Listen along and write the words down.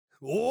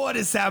What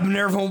is happening,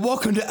 everyone?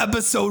 Welcome to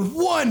episode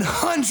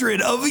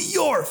 100 of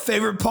your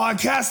favorite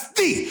podcast,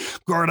 the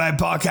Grow or Die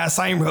Podcast.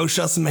 I am your host,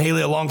 Justin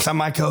Mahaley, alongside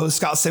my co-host,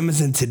 Scott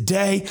Simmons. And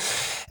today,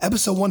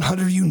 episode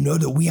 100, you know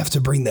that we have to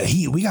bring the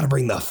heat. We got to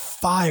bring the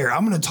fire.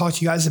 I'm going to talk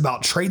to you guys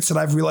about traits that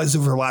I've realized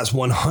over the last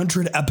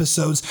 100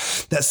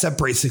 episodes that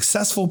separate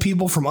successful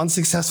people from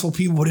unsuccessful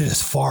people. But it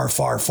is far,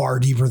 far, far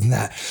deeper than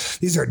that.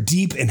 These are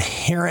deep,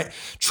 inherent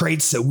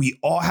traits that we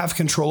all have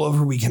control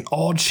over. We can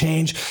all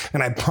change.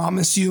 And I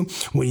promise you,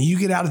 when you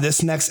get out of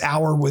this next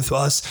hour with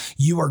us,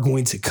 you are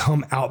going to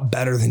come out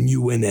better than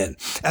you went in.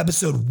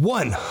 Episode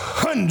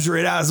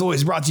 100, as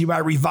always, brought to you by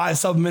Revive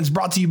Supplements,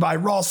 brought to you by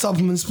Raw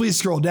Supplements. Please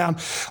scroll down.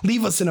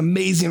 Leave us an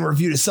amazing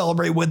review to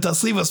celebrate with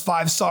us. Leave us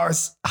 5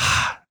 stars.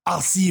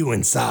 I'll see you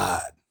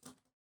inside.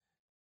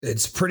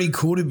 It's pretty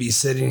cool to be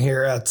sitting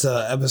here at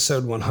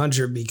episode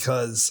 100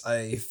 because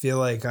I feel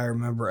like I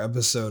remember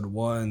episode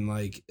 1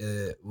 like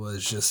it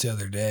was just the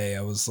other day.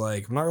 I was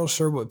like, I'm not real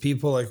sure what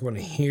people like want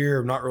to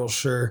hear. I'm not real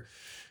sure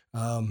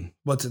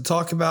what to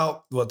talk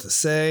about, what to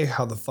say,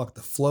 how the fuck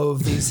the flow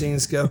of these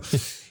things go.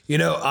 You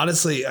know,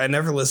 honestly, I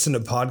never listened to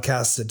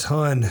podcasts a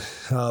ton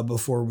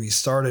before we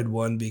started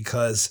one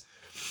because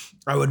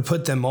I would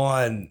put them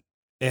on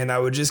and I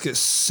would just get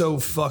so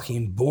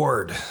fucking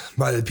bored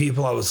by the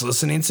people I was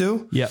listening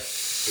to. Yeah.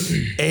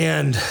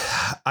 And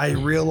I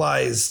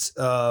realized,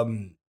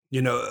 around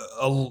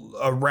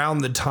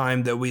the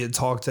time that we had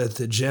talked at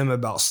the gym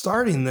about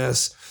starting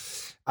this,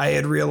 I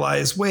had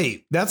realized,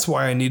 wait, that's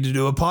why I need to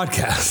do a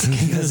podcast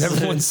because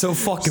everyone's so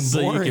fucking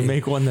boring. So you can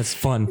make one that's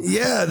fun.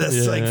 Yeah,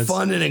 that's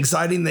fun and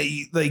exciting that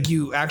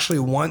you actually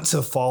want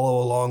to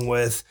follow along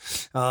with.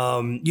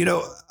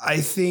 I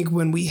think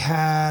when we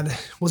had,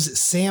 was it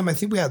Sam? I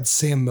think we had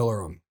Sam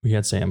Miller on. We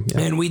had Sam. Yeah.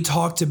 And we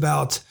talked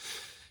about,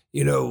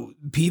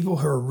 people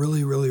who are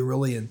really, really,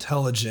 really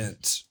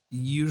intelligent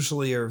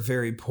usually are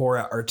very poor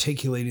at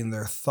articulating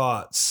their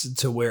thoughts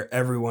to where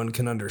everyone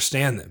can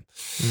understand them.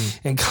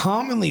 And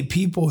commonly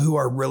people who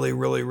are really,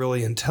 really,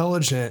 really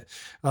intelligent,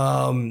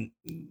 are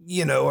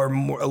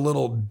more a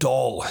little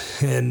dull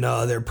in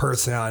their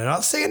personality. I'm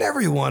not saying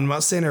everyone.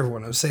 I'm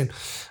saying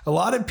a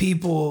lot of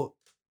people,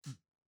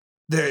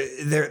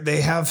 they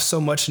have so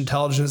much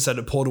intelligence that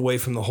it pulled away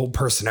from the whole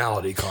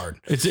personality card.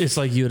 It's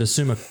like you would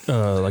assume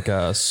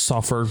a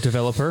software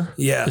developer.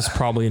 Yeah, is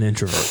probably an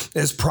introvert.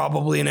 It's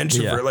probably an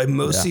introvert. Yeah. Like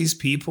most of these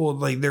people,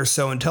 like they're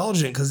so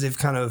intelligent because they've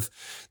kind of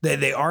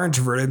they are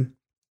introverted.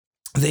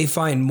 They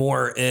find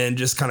more in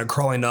just kind of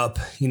crawling up,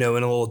 in a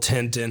little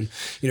tent and,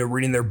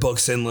 reading their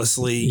books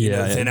endlessly,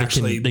 than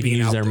actually they can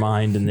use their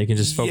mind and they can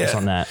just focus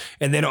on that.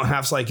 And they don't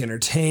have to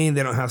entertain.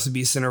 They don't have to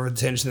be center of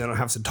attention. They don't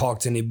have to talk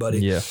to anybody.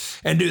 Yeah.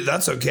 And dude,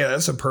 that's okay.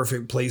 That's a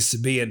perfect place to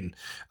be. And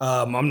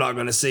I'm not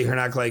going to sit here and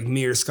act like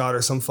me or Scott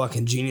are some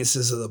fucking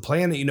geniuses of the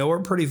planet. We're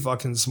pretty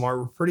fucking smart.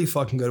 We're pretty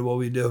fucking good at what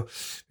we do.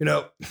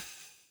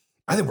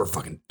 I think we're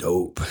fucking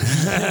dope.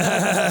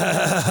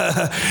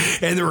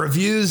 And the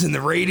reviews and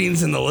the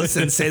ratings and the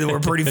listens say that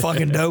we're pretty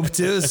fucking dope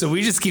too. So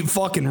we just keep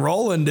fucking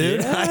rolling,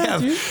 dude.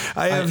 Yeah,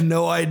 I have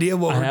no idea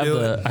what we're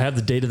doing. I have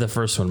the date of the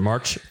first one,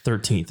 March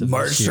 13th.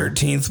 March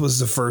 13th was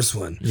the first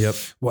one. Yep.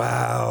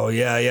 Wow.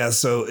 Yeah.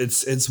 So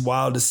it's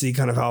wild to see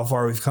kind of how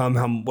far we've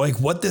come,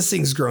 what this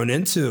thing's grown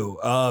into.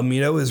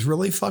 Is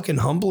really fucking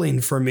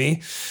humbling for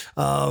me.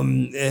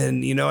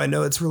 And I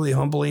know it's really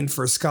humbling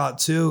for Scott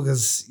too,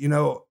 because,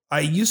 I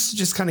used to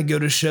just kind of go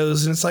to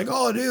shows and it's like,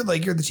 oh, dude,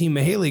 like you're the Team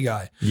Mahaley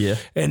guy. Yeah.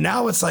 And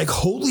now it's like,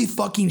 holy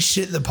fucking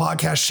shit, the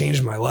podcast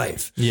changed my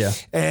life. Yeah.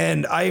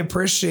 And I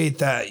appreciate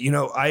that.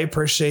 I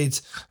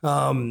appreciate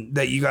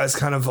that you guys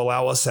kind of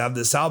allow us to have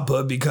this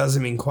output because,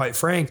 quite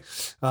frank,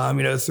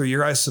 through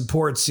your guys'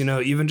 supports,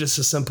 even just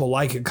a simple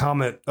like, a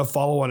comment, a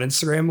follow on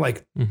Instagram,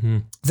 like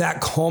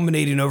that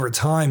culminating over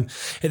time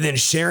and then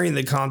sharing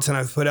the content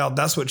I've put out,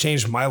 that's what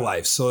changed my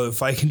life. So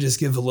if I can just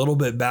give a little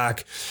bit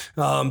back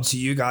to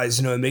you guys,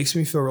 it makes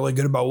me feel really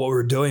good about what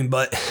we're doing.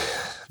 But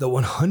the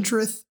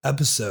 100th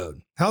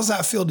episode, how's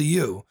that feel to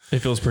you? It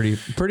feels pretty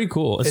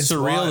cool. It's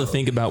surreal wild to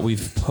think about.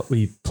 We've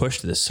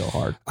pushed this so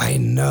hard. I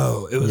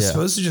know it was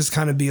supposed to just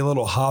kind of be a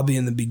little hobby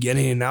in the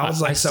beginning, and now it's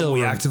like something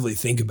we actively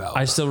think about.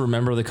 I still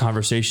remember the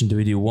conversation. Do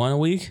we do 1 a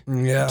week?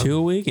 Yeah, 2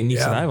 a week? And you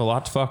said I have a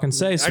lot to fucking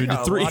say, so we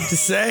did 3. A lot to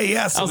say.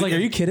 Yeah, so I was like, are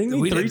you kidding me?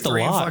 We did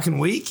 3 a fucking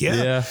week.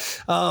 Yeah.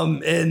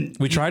 And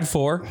we tried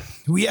 4.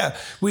 Yeah,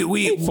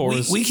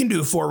 we can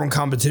do 4 when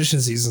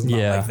competition season's not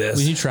like this.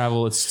 When you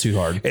travel, it's too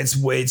hard. It's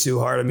way too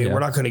hard. We're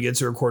not going to get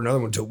to record another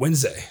one until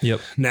Wednesday.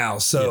 Yep. Now,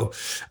 so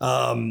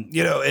I'm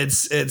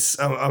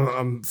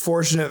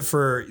fortunate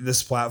for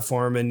this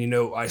platform, and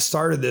I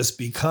started this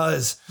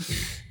because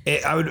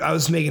I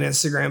was making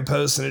Instagram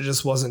posts and it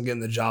just wasn't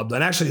getting the job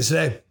done. Actually,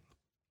 today.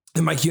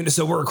 And my Q&A,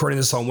 so we're recording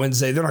this on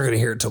Wednesday. They're not going to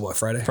hear it till what,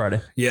 Friday?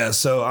 Friday. Yeah.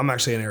 So I'm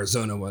actually in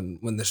Arizona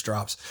when this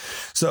drops.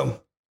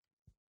 So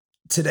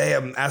today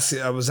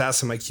I was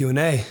asking my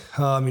Q&A,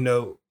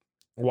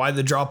 why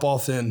the drop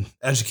off in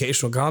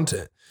educational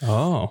content?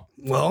 Oh.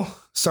 Well,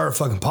 start a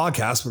fucking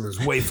podcast, but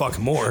there's way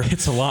fucking more.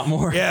 It's a lot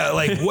more. Yeah,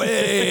 like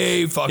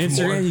way fucking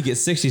Instagram, more. you get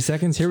 60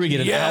 seconds. Here we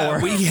get an hour.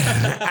 We get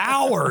an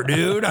hour,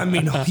 dude. I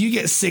mean, you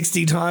get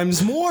 60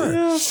 times more.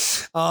 Yeah.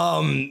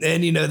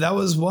 And that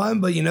was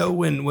one. But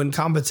when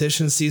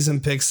competition season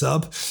picks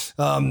up,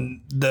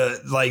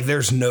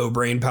 there's no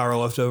brain power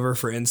left over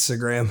for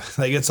Instagram.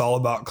 Like, it's all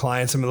about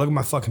clients. I mean, look at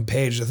my fucking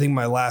page. I think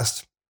my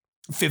last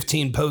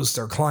 15 posts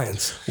are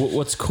clients.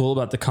 What's cool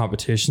about the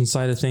competition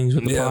side of things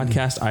with the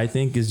podcast, I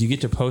think, is you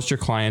get to post your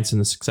clients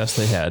and the success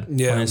they had on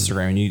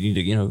Instagram, and you need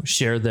to,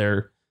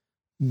 share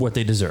what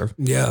they deserve.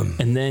 Yeah.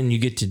 And then you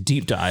get to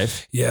deep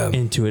dive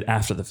into it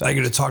after the fact. I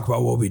get to talk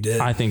about what we did.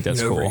 I think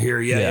that's cool. Over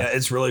here. Yeah.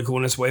 It's really cool.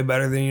 And it's way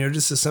better than,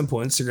 just a simple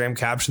Instagram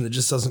caption that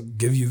just doesn't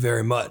give you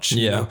very much.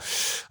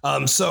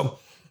 So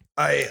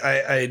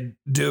I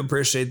do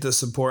appreciate the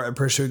support. I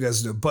appreciate what you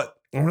guys do. But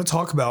I want to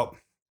talk about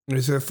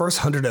through the first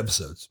 100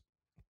 episodes.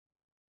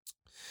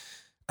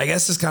 I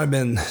guess it's kind of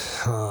been,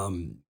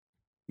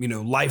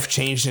 life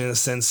changing in the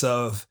sense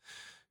of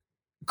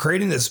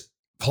creating this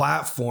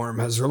platform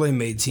has really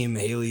made Team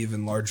Haley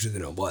even larger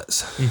than it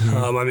was.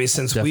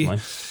 Mm-hmm.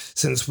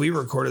 Since we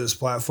recorded this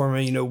platform,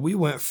 we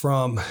went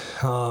from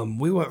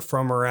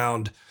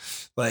around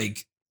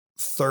like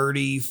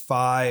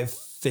 35,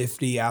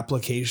 50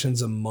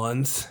 applications a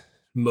month.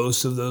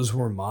 Most of those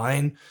were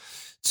mine.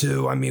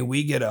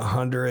 We get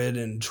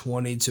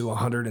 120 to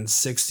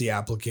 160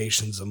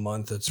 applications a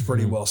month. It's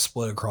pretty well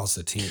split across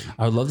the team.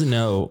 I would love to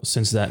know,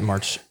 since that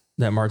March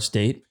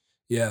date,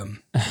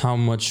 how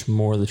much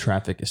more the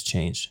traffic has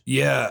changed.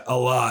 Yeah, a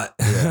lot.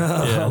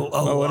 Yeah. I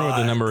wonder what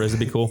the number is.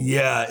 It'd be cool.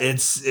 Yeah,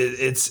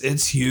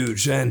 it's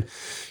huge. And,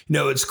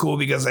 it's cool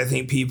because I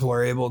think people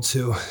are able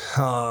to,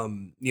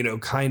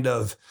 kind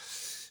of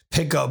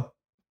pick up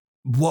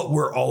what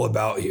we're all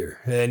about here.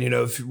 And,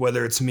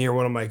 whether it's me or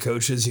one of my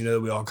coaches,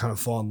 we all kind of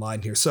fall in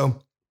line here.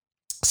 So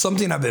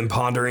something I've been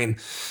pondering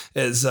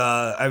is,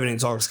 I haven't even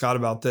talked to Scott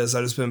about this.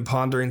 I've just been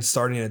pondering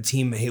starting a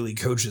Team Haley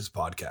Coaches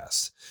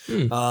podcast.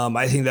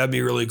 I think that'd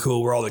be really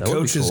cool where all the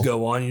coaches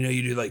go on,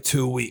 you do like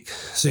 2 a week.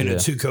 So,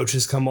 2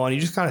 coaches come on, you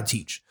just kind of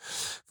teach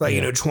for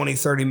 20,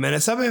 30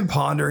 minutes. I've been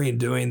pondering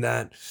doing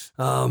that.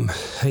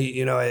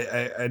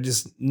 I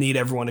just need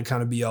everyone to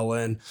kind of be all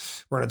in.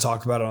 We're going to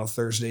talk about it on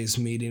Thursday's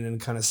meeting and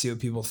kind of see what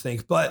people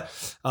think. But,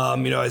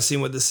 I've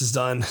seen what this has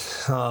done,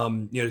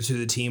 to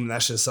the team. And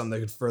that's just something that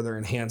could further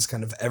enhance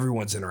kind of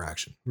everyone's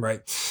interaction.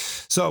 Right.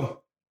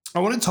 So I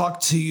want to talk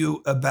to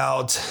you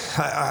about,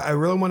 I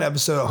really want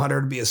episode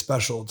 100 to be a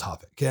special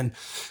topic. And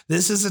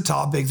this is a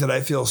topic that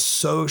I feel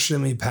so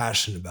extremely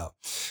passionate about.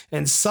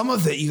 And some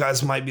of it you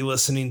guys might be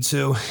listening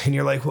to and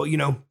you're like,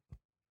 well,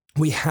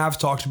 we have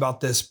talked about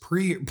this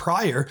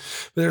prior,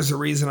 but there's a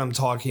reason I'm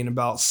talking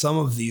about some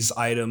of these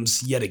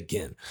items yet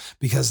again,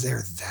 because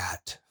they're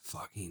that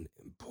fucking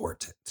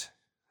important.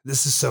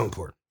 This is so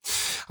important.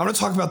 I want to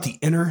talk about the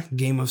inner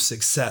game of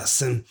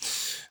success and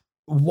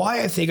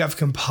why I think I've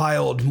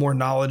compiled more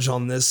knowledge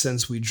on this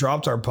since we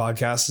dropped our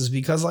podcast is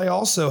because I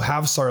also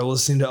have started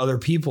listening to other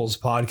people's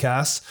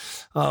podcasts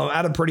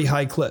at a pretty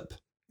high clip.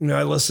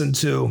 I listened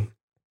to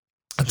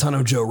a ton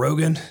of Joe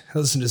Rogan. I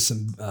listened to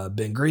some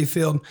Ben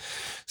Greenfield,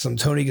 some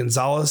Tony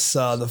Gonzalez,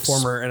 the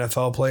former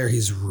NFL player.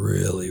 He's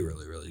really,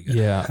 really, really good.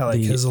 Yeah. I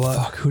like his a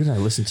lot. Who did I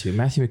listen to?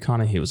 Matthew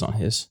McConaughey was on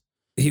his.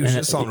 He was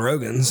just on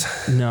Rogan's.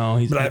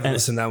 No, but I haven't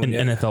listened to that one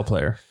yet. An NFL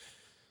player.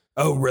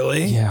 Oh,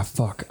 really? Yeah,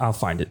 fuck. I'll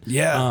find it.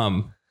 Yeah.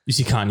 You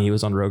see Kanye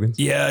was on Rogan?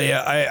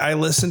 Yeah. I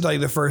listened to like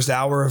the first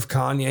hour of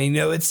Kanye.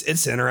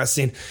 It's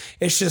interesting.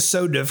 It's just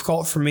so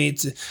difficult for me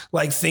to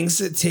like points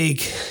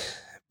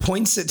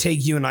that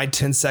take you and I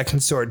 10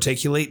 seconds to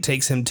articulate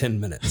takes him 10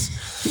 minutes.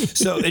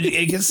 So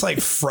it gets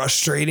like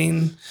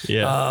frustrating,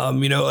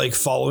 like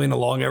following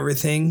along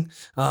everything.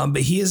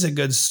 But he is a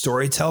good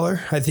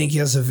storyteller. I think he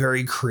has a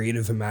very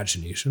creative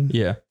imagination.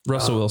 Yeah.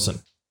 Russell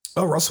Wilson.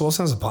 Oh, Russell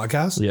Wilson has a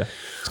podcast? Yeah.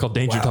 It's called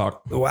Danger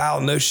Talk. Wow.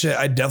 No shit.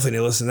 I definitely need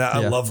to listen to that.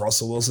 Yeah. I love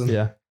Russell Wilson.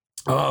 Yeah.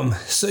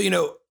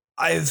 So,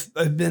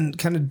 I've been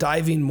kind of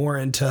diving more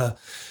into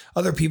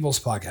other people's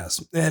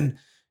podcasts, and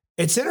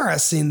it's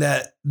interesting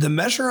that the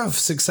measure of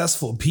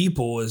successful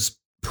people is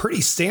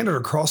pretty standard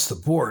across the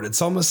board.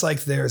 It's almost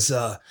like there's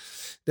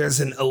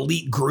an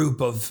elite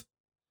group of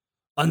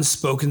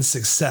unspoken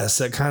success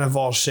that kind of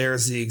all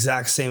shares the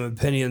exact same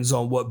opinions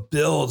on what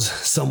builds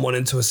someone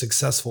into a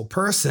successful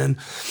person.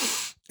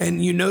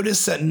 And you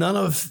notice that none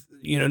of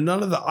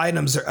the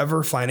items are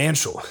ever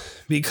financial,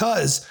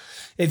 because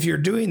if you're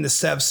doing the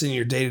steps in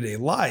your day-to-day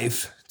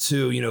life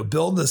to,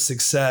 build the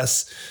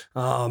success,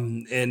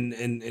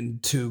 and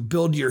to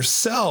build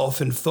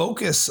yourself and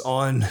focus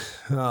on,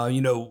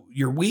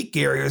 your weak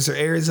areas or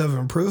areas of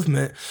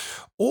improvement,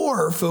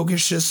 or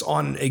focus just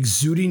on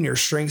exuding your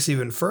strengths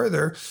even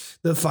further,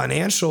 the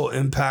financial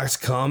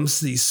impact comes,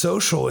 the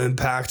social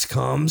impact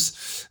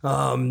comes,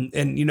 and,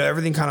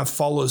 everything kind of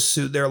follows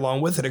suit there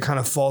along with it. It kind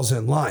of falls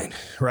in line,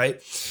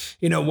 right?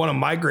 One of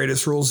my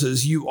greatest rules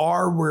is you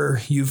are where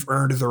you've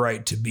earned the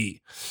right to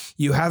be.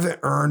 You haven't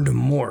earned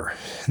more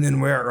than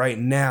where you're at right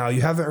now.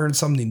 You haven't earned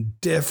something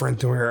different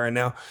than where you're at right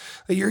now.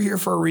 You're here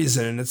for a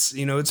reason, and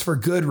it's for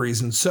good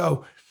reason.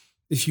 So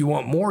if you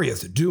want more, you have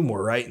to do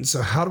more, right? And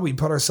so how do we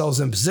put ourselves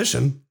in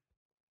position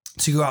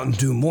to go out and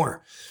do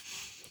more?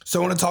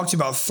 So I want to talk to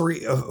you about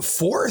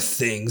 4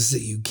 things that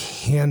you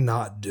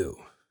cannot do.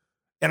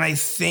 And I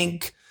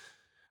think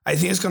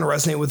it's going to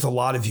resonate with a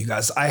lot of you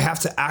guys. I have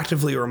to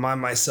actively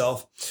remind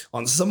myself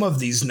on some of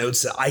these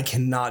notes that I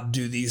cannot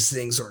do these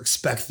things or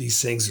expect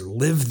these things or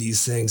live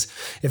these things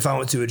if I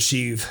want to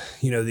achieve,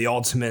 the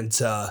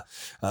ultimate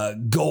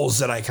goals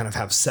that I kind of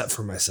have set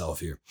for myself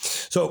here.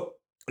 So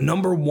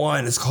number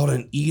 1 is called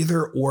an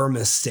either or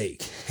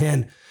mistake.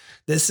 And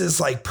this is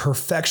like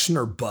perfection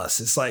or bust.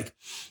 It's like,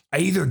 I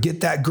either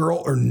get that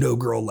girl or no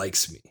girl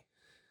likes me.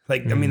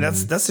 Like, I mean,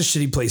 that's a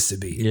shitty place to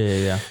be.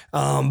 Yeah.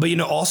 But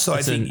also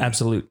it's I think an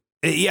absolute.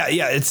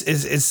 Yeah.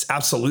 It's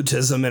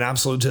absolutism, and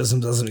absolutism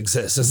doesn't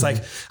exist. It's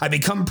like I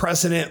become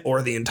president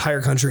or the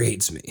entire country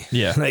hates me.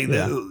 Yeah.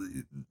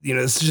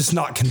 It's just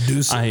not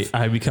conducive.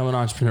 I become an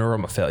entrepreneur,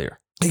 I'm a failure.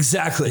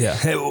 Exactly.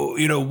 Yeah.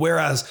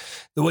 Whereas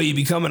the way you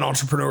become an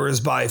entrepreneur is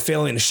by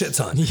failing a shit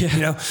ton.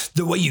 Yeah.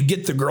 The way you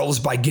get the girl is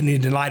by getting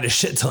denied a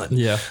shit ton.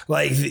 Yeah.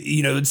 Like,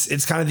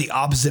 it's kind of the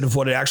opposite of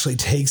what it actually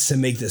takes to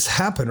make this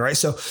happen. Right.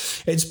 So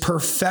it's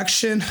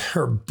perfection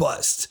or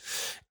bust.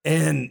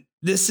 And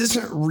this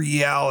isn't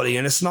reality,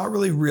 and it's not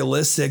really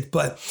realistic,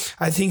 but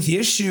I think the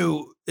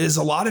issue is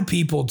a lot of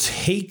people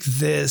take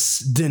this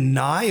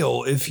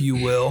denial, if you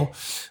will,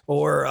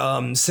 or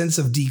sense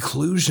of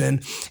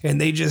declusion,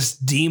 and they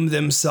just deem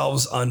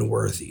themselves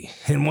unworthy.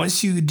 And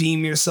once you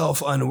deem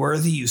yourself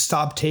unworthy, you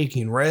stop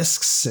taking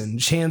risks and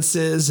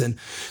chances and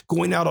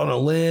going out on a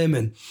limb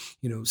and,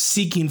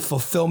 seeking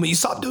fulfillment. You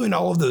stop doing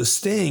all of those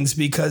things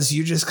because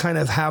you just kind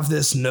of have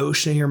this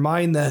notion in your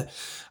mind that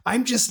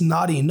I'm just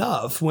not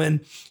enough,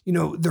 when,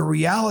 the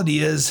reality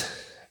is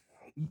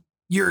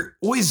you're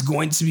always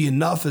going to be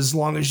enough as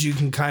long as you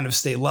can kind of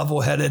stay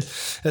level-headed,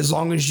 as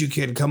long as you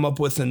can come up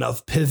with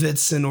enough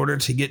pivots in order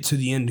to get to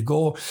the end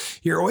goal.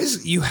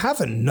 You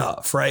have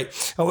enough,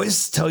 right? I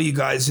always tell you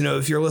guys,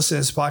 if you're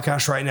listening to this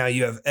podcast right now,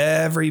 you have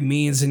every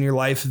means in your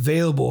life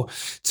available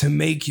to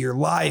make your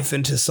life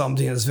into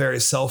something that's very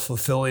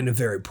self-fulfilling and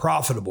very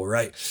profitable,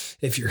 right?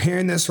 If you're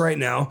hearing this right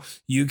now,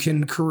 you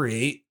can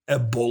create a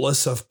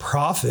bolus of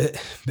profit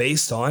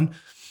based on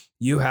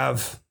you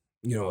have,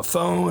 a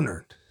phone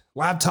or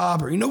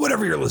laptop or,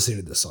 whatever you're listening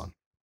to this on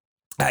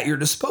at your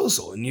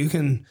disposal. And you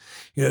can,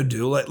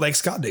 do like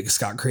Scott did.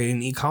 Scott created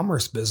an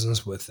e-commerce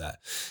business with that.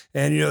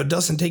 And, it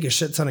doesn't take a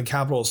shit ton of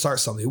capital to start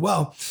something.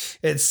 Well,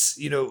 it's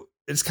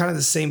kind of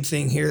the same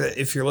thing here, that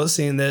if you're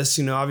listening to this,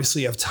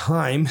 obviously you have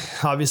time.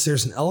 Obviously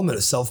there's an element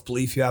of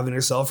self-belief you have in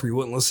yourself, or you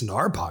wouldn't listen to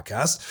our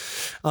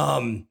podcast.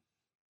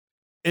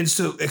 And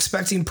so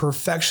expecting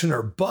perfection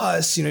or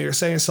bust, you're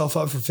setting yourself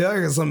up for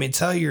failure, because let me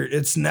tell you,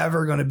 it's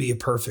never going to be a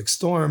perfect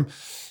storm.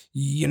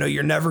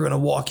 You're never going to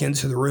walk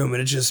into the room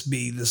and it just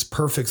be this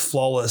perfect,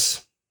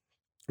 flawless,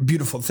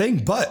 beautiful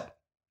thing. But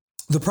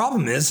the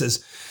problem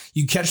is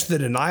you catch the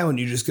denial and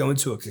you just go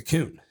into a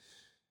cocoon.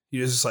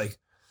 You just like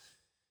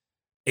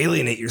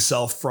alienate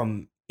yourself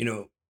from,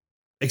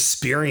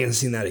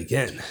 experiencing that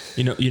again.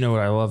 You know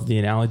what I love? The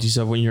analogies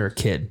of when you're a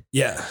kid.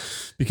 Yeah.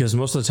 Because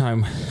most of the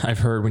time I've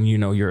heard when,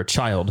 you're a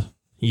child,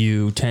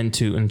 you tend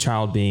to, and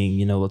child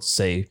being, let's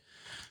say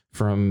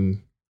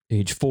from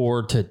age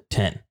 4 to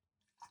 10,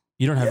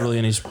 you don't have really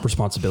any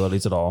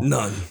responsibilities at all.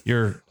 None.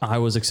 I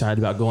was excited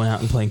about going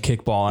out and playing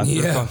kickball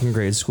after fucking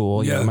grade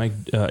school,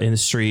 in the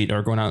street,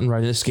 or going out and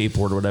riding a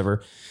skateboard or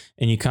whatever.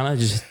 And you kind of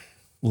just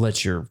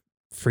let your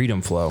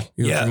freedom flow.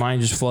 Your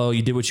mind just flow.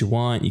 You did what you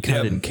want. You kind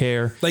of didn't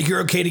care. Like,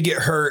 you're okay to get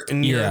hurt,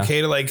 and you're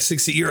okay to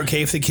succeed. You're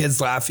okay if the kids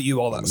laugh at you,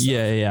 all that stuff.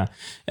 Yeah.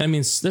 And I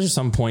mean, there's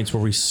some points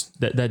where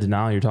that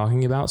denial you're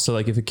talking about. So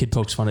like if a kid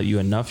pokes fun at you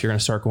enough, you're going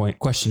to start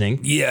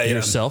questioning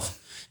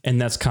yourself.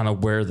 And that's kind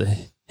of where the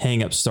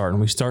hang-ups start,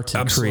 and we start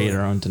to create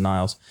our own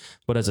denials.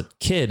 But as a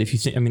kid, if you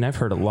think, I've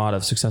heard a lot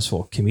of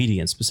successful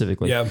comedians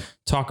specifically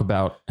talk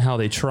about how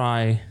they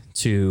try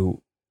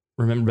to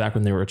remember back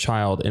when they were a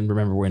child, and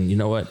remember when,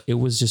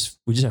 we just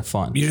had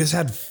fun. You just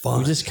had fun.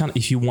 We just kind of,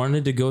 if you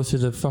wanted to go through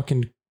the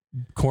fucking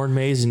corn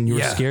maze and you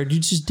were scared, you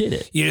just did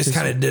it. You just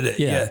kind of did it.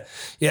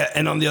 Yeah.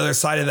 And on the other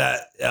side of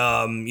that,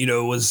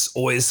 was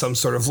always some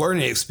sort of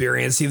learning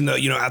experience, even though,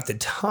 at the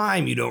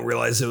time you don't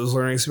realize it was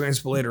learning experience,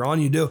 but later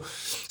on you do.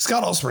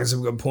 Scott also brings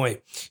up a good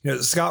point.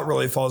 Scott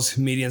really follows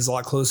comedians a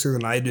lot closer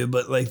than I do,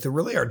 but like the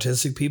really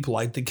artistic people,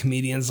 like the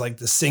comedians, like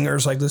the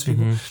singers, like those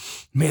people,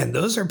 man,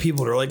 those are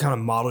people to really kind of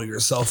model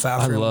yourself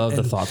after. I love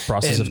the thought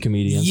process of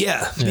comedians.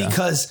 Yeah.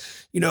 Because,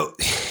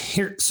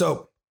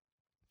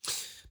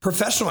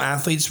 professional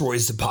athletes were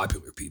always the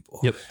popular people.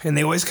 Yep. And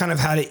they always kind of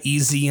had it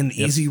easy and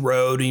the easy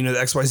road, the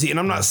XYZ. And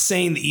I'm not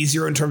saying the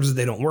easier in terms of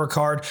they don't work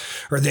hard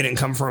or they didn't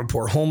come from a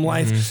poor home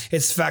life.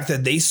 It's the fact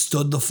that they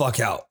stood the fuck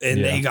out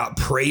and they got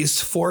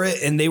praised for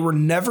it. And they were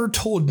never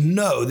told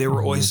no. They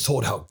were always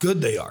told how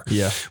good they are.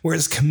 Yeah.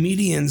 Whereas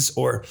comedians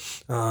or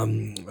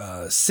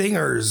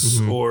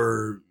singers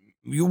or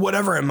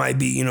whatever it might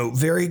be,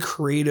 very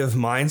creative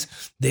minds,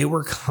 they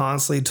were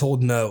constantly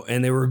told no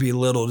and they were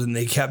belittled and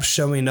they kept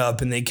showing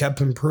up and they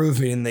kept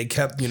improving and they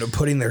kept,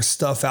 putting their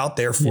stuff out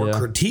there for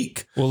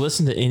critique. Well,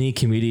 listen to any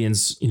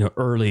comedians,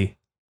 early,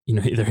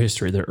 their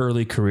history, their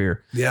early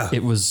career. Yeah.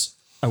 It was,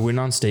 I went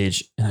on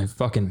stage and I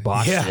fucking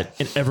botched it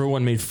and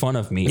everyone made fun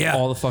of me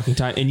all the fucking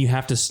time. And you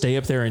have to stay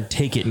up there and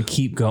take it and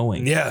keep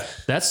going. Yeah.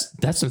 That's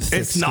some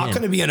thick It's not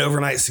going to be an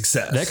overnight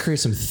success. That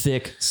creates some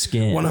thick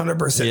skin.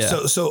 100%.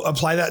 Yeah. So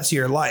apply that to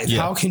your life. Yeah.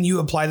 How can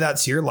you apply that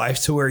to your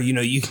life to where,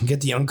 you can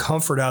get the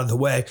uncomfort out of the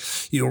way?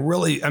 You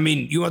want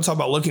to talk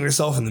about looking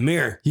yourself in the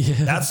mirror.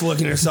 Yeah. That's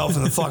looking yourself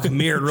in the fucking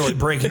mirror and really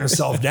breaking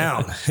yourself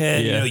down.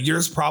 And,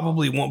 yours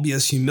probably won't be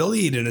as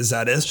humiliating as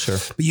that is. Sure.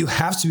 But you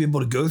have to be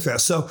able to go through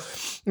that. So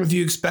if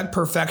you expect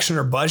perfection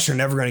or buzz, you're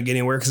never going to get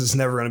anywhere because it's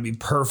never going to be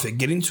perfect.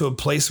 Getting to a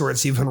place where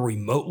it's even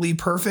remotely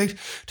perfect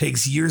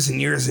takes years and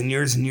years and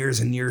years and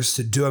years and years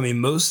to do.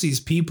 Most of these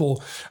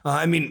people,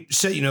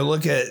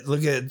 look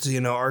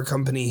at our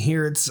company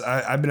here.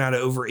 I've been at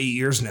it over 8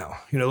 years now.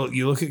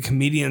 You look at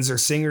comedians or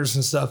singers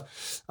and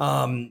stuff.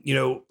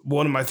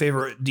 One of my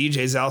favorite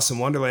DJs, Alice in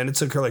Wonderland, it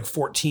took her like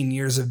 14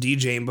 years of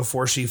DJing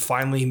before she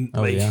finally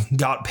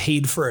got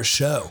paid for a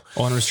show.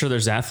 Oh, and I'm sure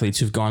there's athletes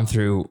who've gone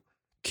through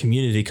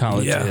community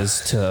colleges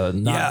to a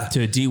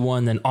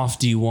D1, then off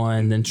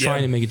D1, then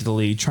trying to make it to the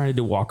league, trying to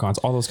do walk-ons,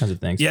 all those kinds of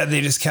things. Yeah,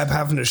 they just kept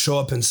having to show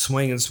up and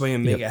swing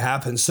and make it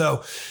happen.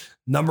 So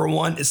number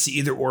one, it's the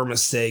either or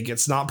mistake.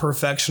 It's not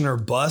perfection or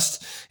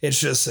bust. It's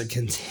just a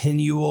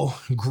continual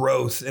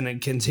growth and a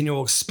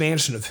continual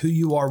expansion of who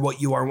you are,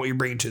 what you're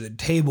bringing to the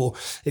table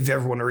if you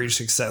ever want to reach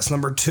success.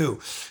 Number two,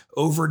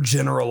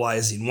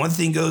 overgeneralizing. One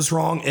thing goes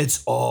wrong,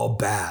 it's all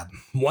bad.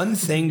 One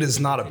thing is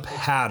not a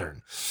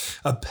pattern.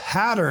 A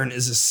pattern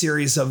is a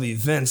series of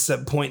events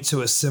that point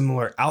to a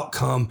similar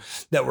outcome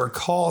that were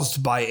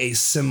caused by a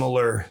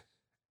similar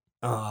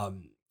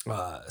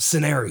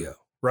scenario,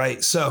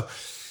 right? So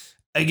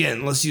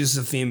again, let's use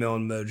the female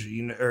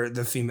emoji, or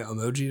the female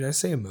emoji. Did I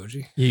say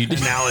emoji?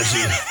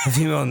 Analogy. The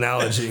female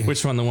analogy.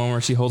 Which one? The one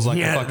where she holds like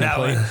a fucking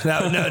plate?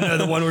 No,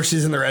 the one where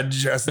she's in the red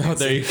dress. Oh,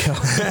 there you go.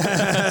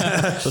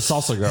 The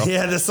salsa girl.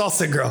 Yeah, the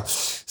salsa girl.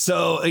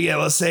 So again,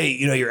 let's say,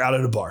 you're out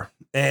at a bar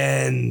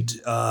and,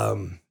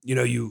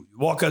 you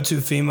walk up to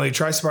a female, you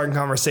try sparking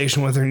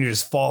conversation with her and you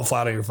just fall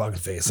flat on your fucking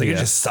face. Like it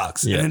just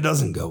sucks and it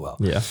doesn't go well.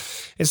 Yeah.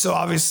 And so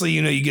obviously,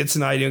 you get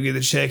tonight, you get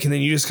the chick and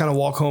then you just kind of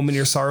walk home in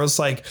your sorrows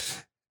like,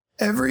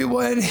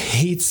 everyone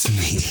hates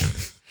me.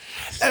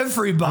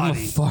 Everybody.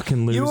 I'm a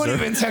fucking loser. You won't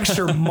even text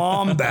your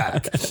mom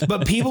back.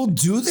 But people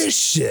do this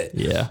shit.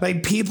 Yeah.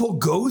 Like people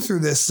go through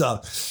this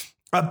stuff.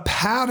 A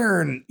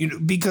pattern,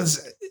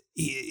 because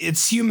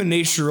it's human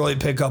nature to really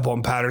pick up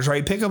on patterns,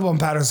 right? Pick up on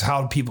patterns,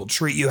 how people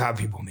treat you, how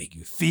people make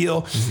you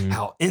feel,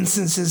 how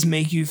instances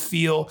make you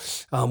feel,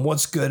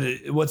 what's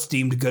good, what's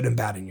deemed good and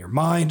bad in your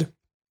mind.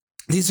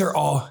 These are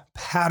all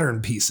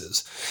pattern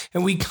pieces,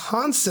 and we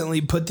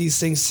constantly put these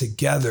things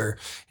together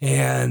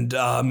and,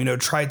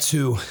 try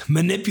to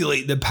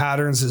manipulate the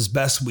patterns as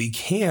best we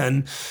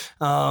can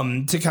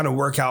to kind of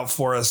work out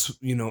for us,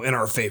 in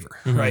our favor.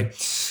 Right.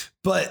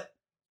 But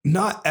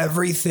not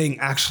everything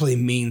actually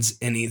means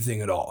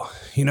anything at all.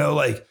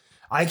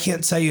 I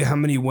can't tell you how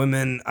many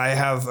women I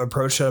have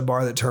approached at a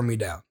bar that turned me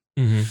down.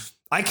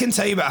 I can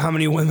tell you about how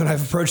many women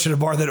I've approached at a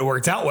bar that it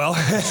worked out well.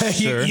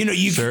 Sure,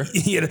 those are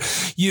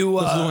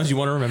the ones you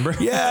want to remember.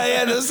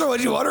 Yeah, those are the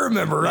ones you want to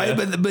remember, right?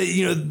 Yeah. But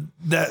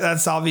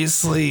that's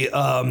obviously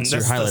that's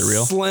your highlight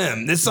reel.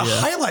 Slim. It's a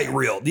highlight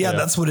reel. Yeah,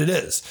 that's what it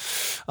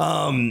is.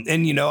 And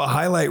a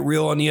highlight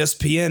reel on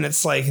ESPN,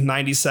 it's like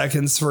 90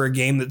 seconds for a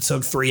game that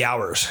took 3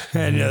 hours,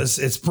 and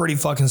it's pretty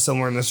fucking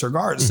similar in this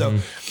regard. So.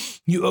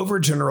 You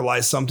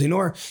overgeneralize something,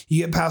 or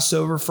you get passed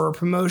over for a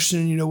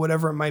promotion,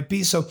 whatever it might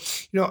be. So,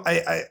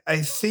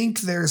 I think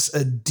there's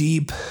a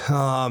deep,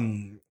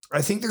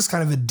 there's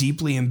kind of a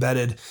deeply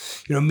embedded,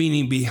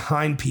 meaning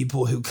behind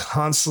people who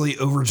constantly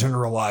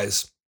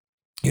overgeneralize,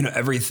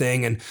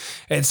 everything. And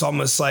it's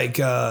almost like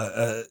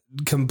a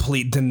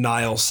complete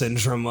denial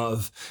syndrome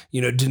of,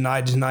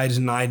 deny,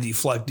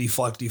 deflect,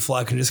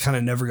 and just kind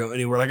of never go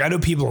anywhere. Like I know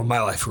people in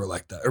my life who are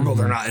like that, or well,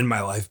 they're not in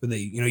my life, but they,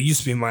 used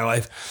to be in my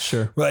life.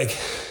 Sure. Like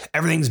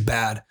everything's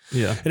bad.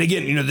 Yeah. And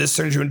again, this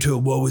turns you into a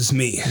woe is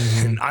me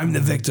and I'm the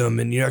victim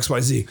and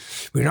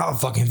XYZ. But you're not a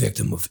fucking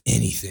victim of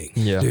anything.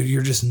 Yeah. Dude,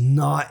 you're just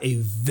not a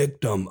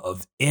victim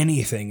of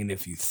anything. And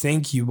if you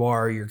think you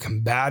are, you're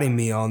combating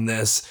me on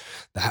this.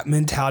 That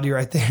mentality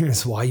right there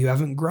is why you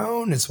haven't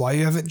grown. It's why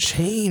you haven't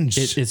changed.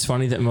 It's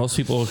funny that most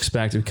people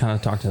expect, we kind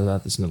of talked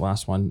about this in the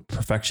last one,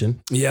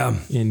 perfection. Yeah.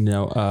 And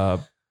to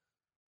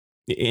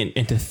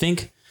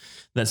think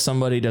that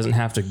somebody doesn't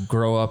have to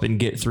grow up and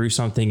get through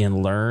something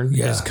and learn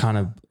is kind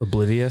of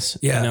oblivious,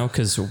 you know,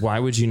 because why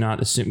would you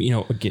not assume, you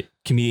know, get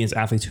comedians,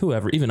 athletes,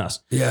 whoever, even us.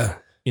 Yeah.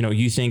 You know,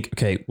 you think,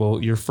 okay,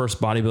 well, your first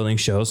bodybuilding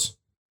shows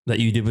that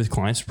you did with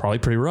clients are probably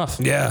pretty rough.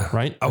 Yeah.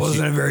 Right. I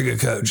wasn't a very good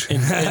coach.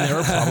 And there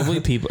were probably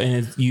people,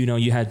 and you know,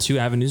 you had two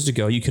avenues to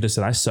go. You could have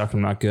said, I suck,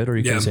 I'm not good. Or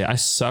you could say, I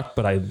suck,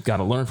 but I got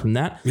to learn from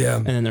that. Yeah.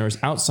 And then there was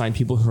outside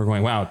people who were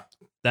going, wow,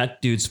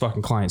 that dude's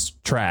fucking client's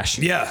trash.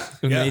 Yeah.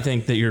 And they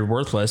think that you're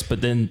worthless,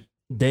 but then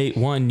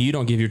you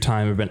don't give your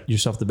time or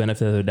yourself the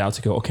benefit of the doubt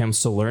to go, okay, I'm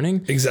still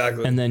learning.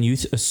 Exactly. And then you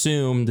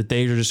assume that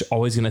they are just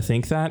always going to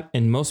think that.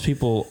 And most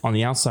people on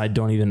the outside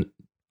don't even,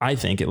 I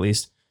think at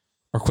least,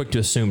 are quick to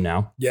assume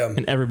now. Yeah.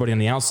 And everybody on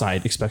the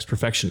outside expects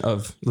perfection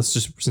of, let's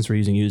just, since we're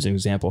using you as an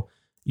example,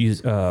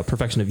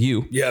 perfection of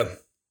you. Yeah.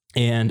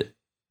 And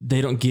they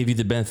don't give you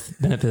the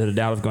benefit of the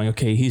doubt of going,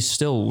 okay, he's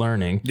still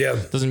learning.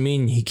 Yeah. Doesn't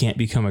mean he can't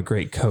become a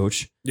great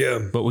coach. Yeah.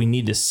 But we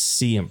need to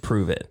see him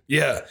prove it.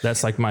 Yeah.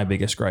 That's like my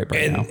biggest gripe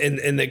right now.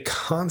 And the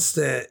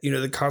constant, you know,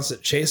 the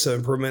constant chase of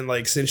improvement,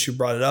 like since you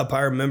brought it up,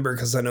 I remember,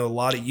 because I know a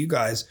lot of you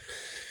guys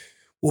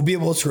will be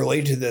able to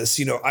relate to this.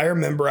 You know, I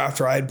remember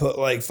after I'd put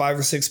like 5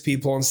 or 6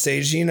 people on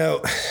stage, you know,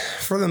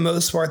 for the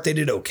most part, they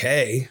did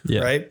okay.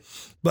 Yeah. Right.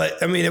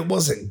 But I mean, it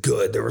wasn't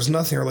good. There was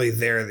nothing really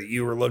there that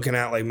you were looking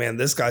at like, man,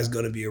 this guy's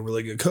going to be a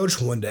really good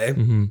coach one day.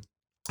 Mm-hmm.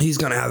 He's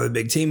going to have a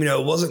big team. You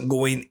know, it wasn't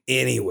going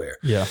anywhere.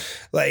 Yeah.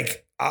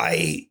 Like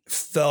I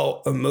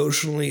felt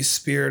emotionally,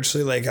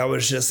 spiritually, like I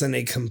was just in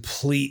a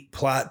complete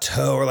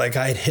plateau, or like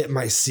I had hit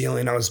my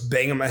ceiling. I was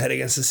banging my head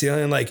against the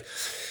ceiling. Like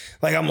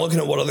I'm looking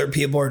at what other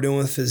people are doing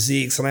with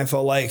physiques, and I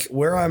felt like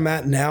where I'm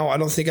at now, I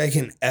don't think I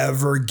can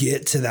ever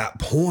get to that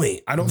point.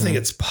 I don't think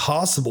it's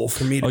possible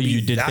for me to be you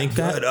did that think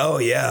good. That? Oh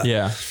yeah.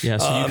 Yeah. Yeah.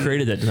 So you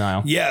created that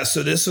denial. Yeah.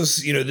 So this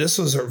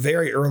was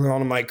very early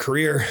on in my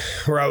career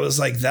where I was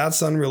like,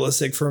 that's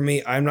unrealistic for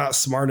me. I'm not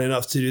smart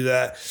enough to do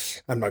that.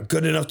 I'm not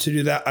good enough to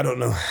do that. I don't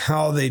know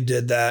how they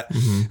did that.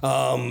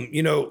 Mm-hmm.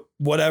 You know,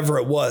 whatever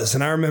it was.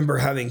 And I remember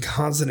having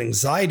constant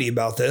anxiety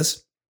about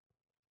this.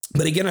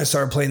 But again, I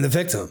started playing the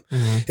victim.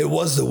 Mm-hmm. It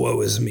was the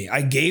woe is me.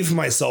 I gave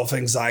myself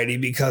anxiety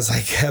because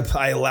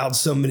I allowed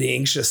so many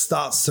anxious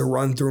thoughts to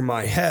run through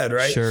my head.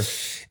 Right. Sure.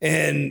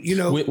 And, you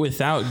know,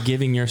 without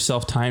giving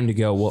yourself time to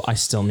go, well, I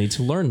still need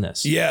to learn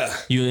this. Yeah.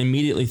 You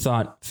immediately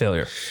thought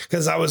failure.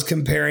 Because I was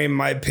comparing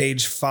my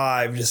page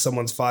 5 to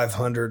someone's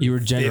 500. You were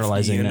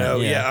generalizing, 50, you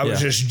know? Yeah. I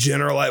was just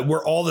generalizing.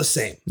 We're all the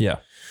same. Yeah.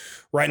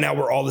 Right now,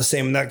 we're all the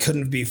same, and that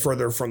couldn't be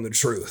further from the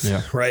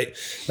truth, right?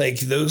 Like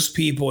those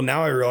people,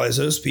 now I realize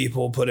those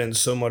people put in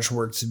so much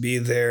work to be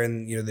there,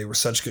 and you know they were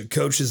such good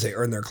coaches. They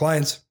earned their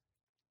clients,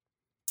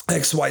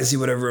 X, Y, Z,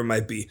 whatever it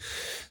might be.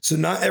 So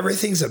not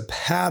everything's a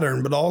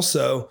pattern, but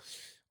also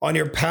on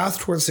your path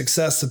towards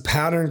success, the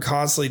pattern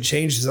constantly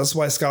changes. That's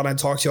why Scott and I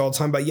talk to you all the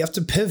time about you have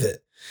to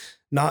pivot.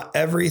 Not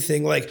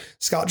everything, like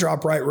Scott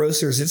Drop Right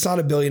Roasters, it's not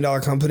 $1 billion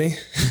company.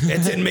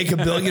 It didn't make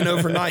 $1 billion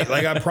overnight.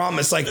 Like I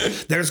promise, like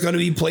there's going to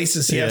be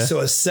places he has to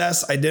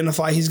assess,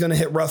 identify. He's going to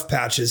hit rough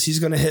patches. He's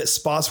going to hit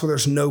spots where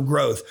there's no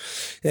growth,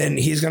 and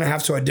he's going to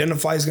have to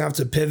identify, he's going to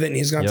have to pivot, and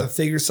he's going to have to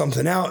figure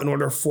something out in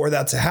order for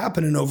that to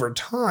happen. And over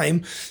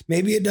time,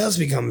 maybe it does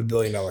become $1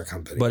 billion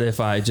company. But if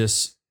I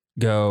just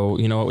go,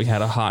 you know what, we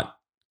had a hot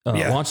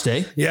launch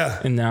day. Yeah.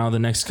 And now the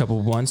next couple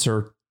of months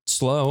are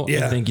slow.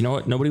 Yeah. And think, you know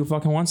what, nobody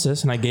fucking wants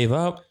this, and I gave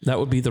up. That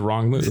would be the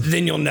wrong move.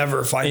 Then you'll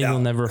never find out.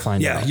 You'll never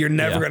find out. Yeah, you're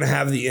never going to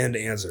have the end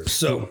answer.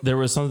 So there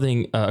was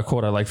something, a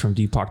quote I like from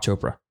Deepak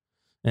Chopra,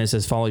 and it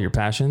says, "Follow your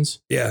passions."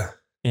 Yeah.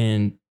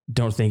 And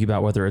don't think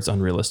about whether it's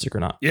unrealistic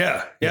or not.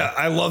 Yeah. Yeah.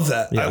 I love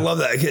that. Yeah. I love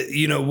that.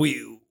 You know,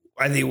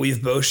 I think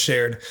we've both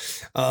shared,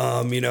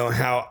 you know,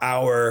 how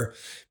our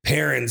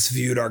parents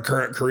viewed our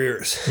current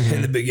careers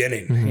in the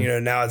beginning. Mm-hmm. You know,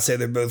 now I'd say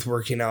they're both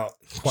working out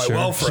quite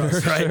well for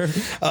us, right?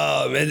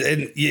 Sure.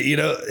 And you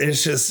know,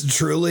 it's just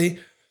truly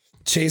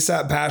chase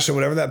that passion,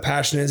 whatever that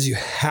passion is. You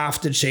have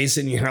to chase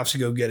it, and you have to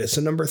go get it. So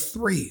number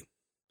 3,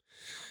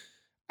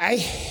 I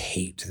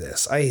hate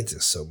this. I hate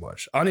this so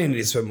much. I don't even need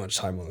to spend much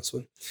time on this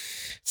one.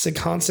 It's a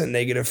constant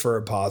negative for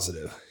a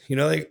positive. You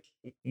know, like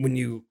when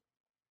you,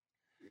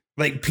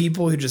 like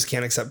people who just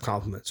can't accept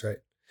compliments, right?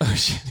 Oh,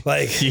 shit.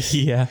 Like,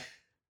 yeah.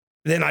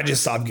 Then I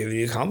just stop giving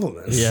you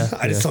compliments. Yeah.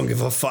 I just don't give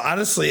a fuck.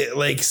 Honestly,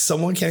 like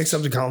someone can't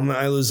accept a compliment,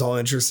 I lose all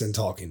interest in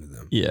talking to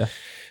them. Yeah.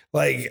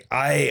 Like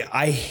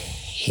I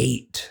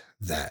hate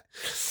that.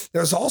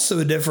 There's also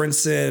a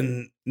difference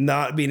in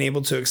not being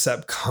able to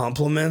accept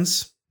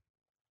compliments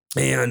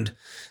and,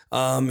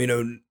 you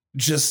know,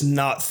 just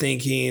not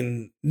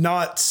thinking,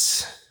 how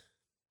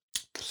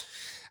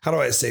do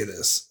I say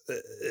this?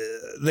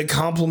 The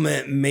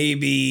compliment may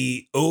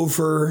be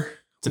over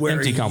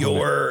where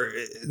you're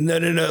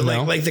no.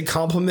 Like the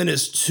compliment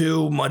is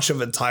too much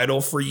of a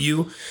title for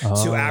you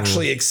to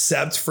actually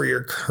accept for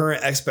your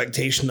current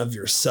expectation of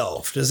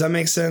yourself. Does that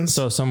make sense?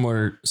 So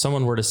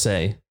someone were to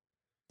say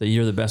that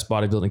you're the best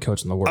bodybuilding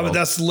coach in the world. But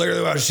that's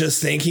literally what I was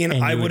just thinking.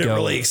 I wouldn't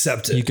really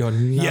accept it. You go,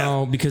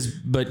 no,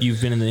 but you've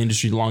been in the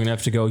industry long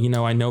enough to go,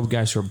 I know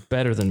guys who are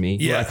better than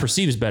me, who I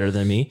perceive as better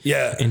than me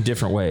in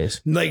different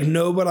ways. Like,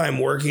 no, but I'm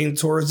working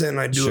towards it, and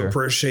I do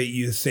appreciate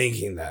you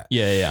thinking that.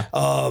 Yeah.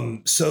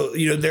 So,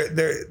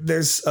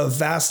 there's a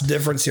vast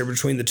difference here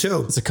between the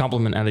two. It's a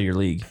compliment out of your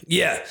league.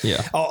 Yeah.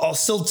 I'll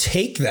still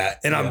take that,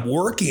 and I'm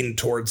working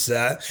towards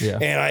that. Yeah.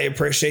 And I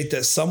appreciate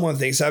that someone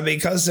thinks that,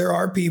 because there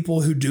are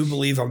people who do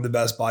believe I'm the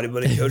best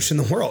bodybuilding coach in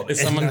the world.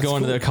 It's someone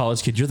going to their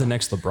college kid, you're the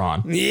next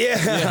LeBron.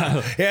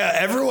 Yeah.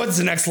 Everyone's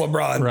the next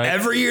LeBron. Right.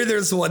 Every year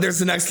there's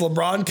the next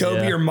LeBron,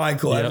 Kobe, or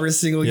Michael every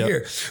single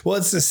year. Well,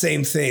 it's the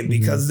same thing,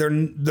 because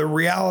the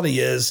reality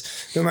is,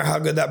 no matter how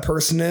good that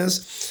person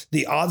is,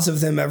 the odds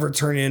of them ever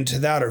turning into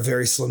that are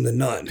very slim to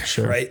none.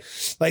 Right?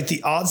 Like,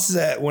 the odds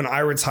that when I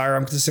retire,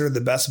 I'm considered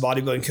the best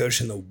bodybuilding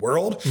coach in the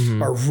world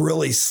are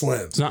really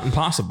slim. It's not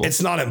impossible.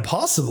 It's not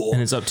impossible.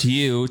 And it's up to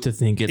you to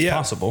think it's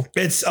possible.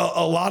 It's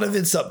a lot of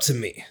it's up to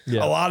me.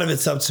 A lot of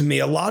it's up to me.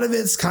 A lot of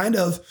it's kind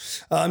of,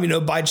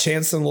 by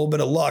chance and a little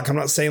bit of luck. I'm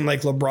not saying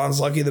like LeBron's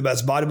lucky, the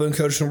best bodybuilding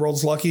coach in the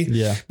world's lucky.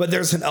 Yeah. But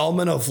there's an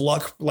element of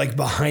luck, like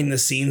behind the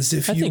scenes,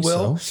 if you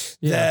will,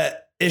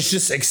 that it's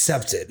just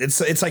accepted.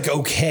 It's like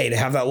okay to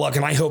have that luck,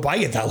 and I hope I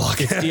get that luck.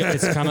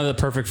 It's kind of the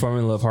perfect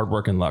formula of hard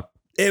work and luck.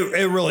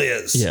 It really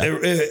is. Yeah.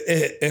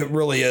 It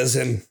really is,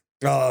 and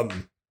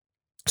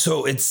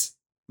so it's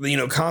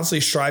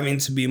constantly striving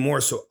to be more.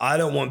 So I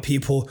don't want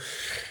people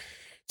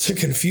to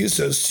confuse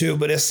those two,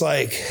 but it's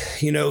like,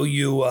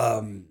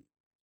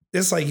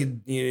 it's like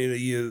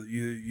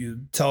you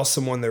tell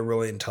someone they're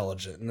really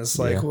intelligent, and it's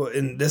like, well,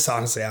 and this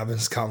honestly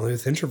happens commonly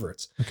with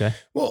introverts. Okay.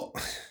 Well,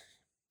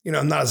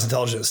 I'm not as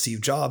intelligent as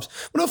Steve Jobs.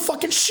 Well, no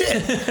fucking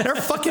shit.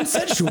 Never fucking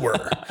said you were.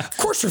 Of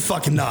course you're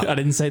fucking not. I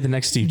didn't say the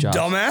next Steve Jobs.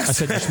 Dumbass. I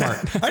said you're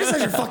smart. I just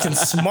said you're fucking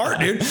smart,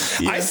 dude.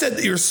 Yeah. I said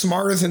that you're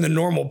smarter than the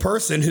normal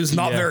person who's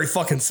not very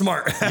fucking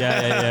smart.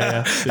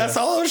 Yeah. That's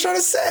all I was trying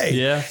to say.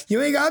 Yeah. You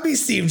ain't got to be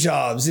Steve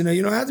Jobs. You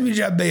don't have to be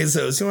Jeff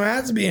Bezos. You don't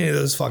have to be any of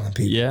those fucking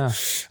people. Yeah.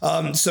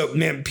 So,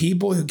 man,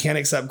 people who can't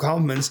accept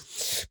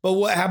compliments. But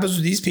what happens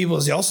with these people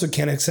is they also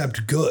can't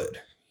accept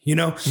good.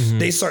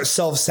 They start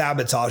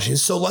self-sabotaging.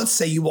 So let's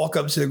say you walk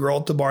up to the girl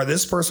at the bar.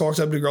 This person walks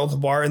up to the girl at the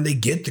bar and they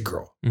get the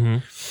girl.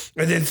 And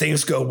then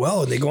things go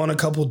well and they go on a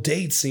couple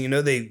dates and,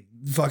 they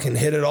fucking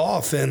hit it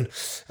off. And,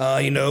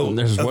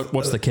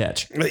 what's the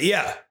catch?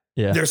 Yeah.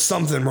 There's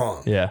something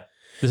wrong. Yeah.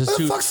 What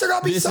the fuck's there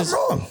gotta be something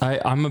wrong?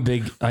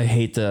 I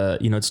hate the,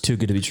 it's too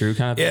good to be true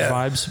kind of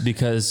vibes,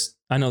 because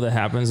I know that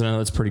happens. And I know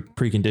it's pretty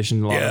preconditioned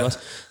in a lot of us,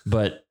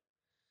 but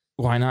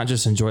why not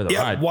just enjoy the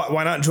ride?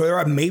 Why not enjoy the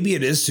ride? Maybe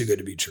it is too good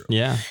to be true.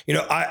 Yeah.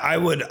 I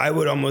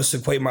would almost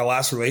equate my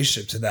last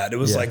relationship to that. It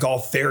was like all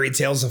fairy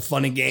tales and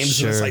fun and games.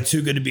 And it's like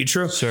too good to be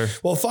true. Sure.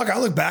 Well, fuck, I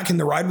look back and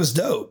the ride was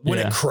dope. When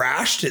it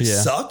crashed, it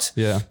sucked.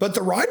 Yeah. But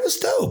the ride was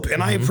dope.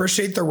 And I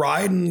appreciate the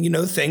ride and,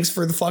 thanks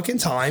for the fucking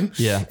time.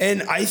 Yeah.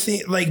 And I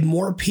think like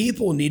more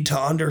people need to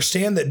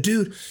understand that,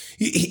 dude,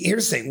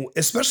 here's the thing,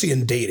 especially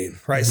in dating,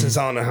 right? Since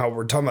I don't know how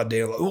we're talking about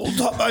dating.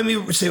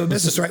 We're saying with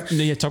business, right?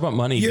 Yeah. Talk about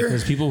money,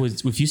 because people,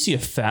 if you see a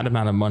fat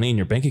amount of money in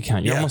your bank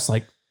account, you're almost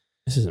like,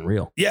 this isn't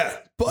real. Yeah.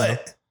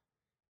 But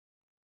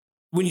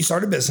when you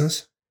start a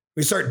business,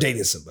 we start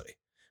dating somebody.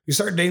 You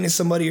start dating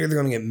somebody, you're either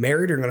going to get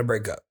married or you're going to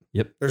break up.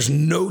 Yep. There's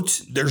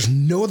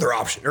no other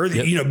option. Or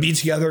be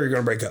together or you're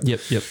going to break up.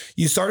 Yep.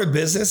 You start a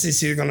business,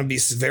 it's either going to be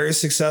very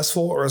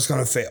successful or it's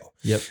going to fail.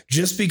 Yep.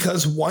 Just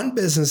because one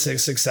business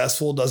is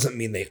successful doesn't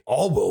mean they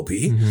all will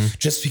be.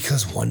 Just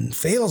because one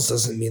fails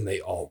doesn't mean they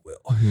all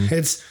will.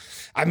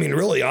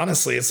 Really,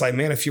 honestly, it's like,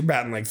 man, if you're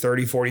batting like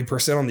 30,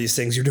 40% on these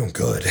things, you're doing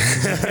good.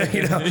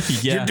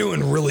 You're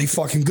doing really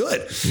fucking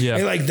good. Yeah.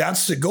 And like,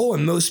 that's the goal.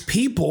 And most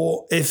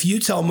people, if you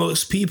tell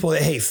most people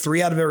that, hey,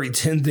 3 out of every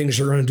 10 things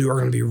you're going to do are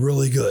going to be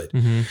really good,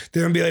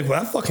 they're going to be like,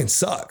 well, that fucking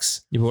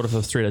sucks. Yeah, but what if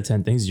those 3 out of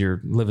 10 things you're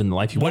living the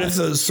life you want? What if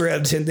those 3 out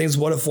of 10 things,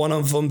 what if one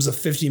of them's a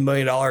 $50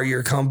 million a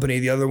year company,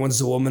 the other one's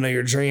the woman of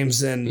your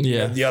dreams, and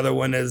the other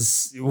one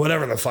is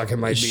whatever the fuck it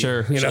might be.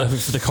 Sure. For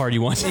the car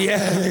you want.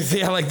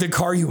 Yeah, like the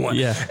car you want.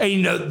 Yeah.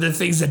 And the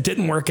things that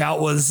didn't work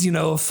out was,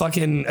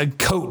 fucking a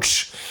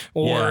coach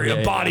or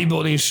a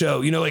bodybuilding show,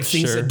 like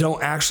things that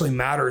don't actually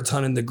matter a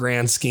ton in the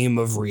grand scheme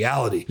of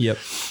reality. Yep.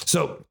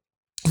 So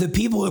the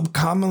people who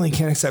commonly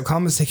can't accept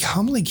compliments, they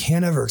commonly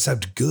can't ever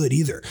accept good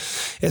either.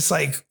 It's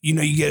like,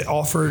 you get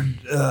offered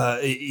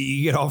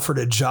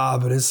a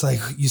job, and it's like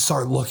you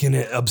start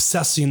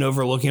obsessing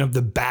over looking up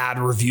the bad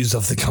reviews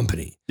of the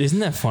company. Isn't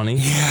that funny?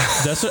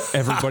 Yeah. That's what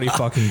everybody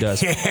fucking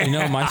does.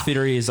 My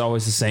theory is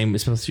always the same,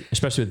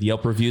 especially with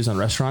Yelp reviews on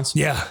restaurants.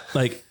 Yeah.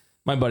 Like,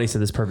 my buddy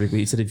said this perfectly.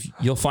 He said, if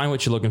you'll find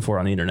what you're looking for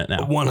on the internet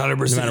now, 100%. No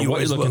matter what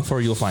you're looking for,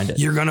 you'll find it.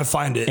 You're going to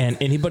find it. And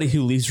anybody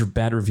who leaves your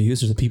bad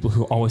reviews are the people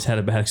who always had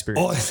a bad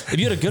experience. If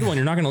you had a good one,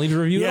 you're not going to leave a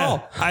review at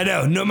all. I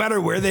know. No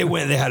matter where they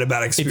went, they had a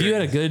bad experience. If you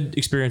had a good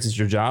experience at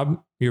your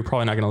job, you're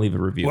probably not going to leave a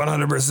review.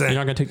 100%. You're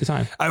not going to take the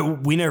time.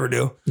 We never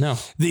do. No.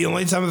 The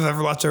only time I've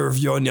ever left a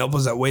review on Yelp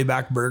was that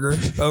Wayback Burger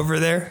over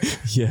there.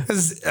 Yeah.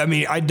 I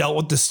mean, I dealt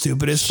with the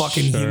stupidest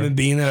fucking human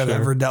being that I've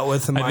ever dealt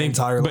with in my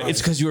entire life. But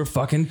it's because you were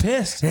fucking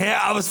pissed. Yeah,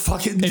 I was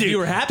fucking. If you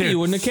were happy, you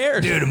wouldn't have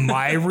cared. Dude,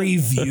 my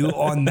review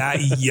on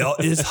that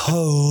Yelp is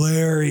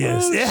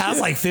hilarious. It has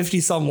like 50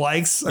 some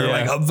likes or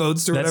like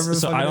upvotes or whatever.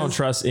 So I don't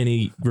trust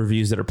any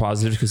reviews that are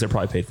positive because they're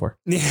probably paid for.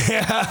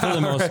 Yeah.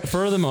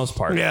 For the most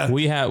part. Yeah.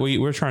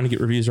 We're trying to get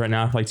reviews right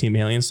now for like Team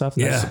Alien stuff.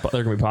 And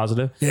they're going to be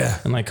positive. Yeah.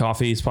 And like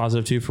coffee is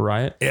positive too for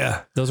Riot.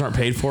 Yeah. Those aren't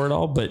paid for at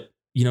all, but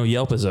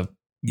Yelp is a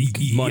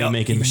money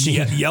making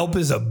machine. Yelp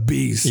is a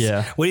beast.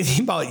 Yeah. What do you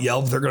think about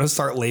Yelp? They're going to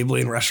start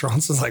labeling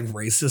restaurants as like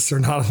racist or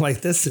not. I'm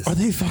like, this is. Are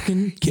they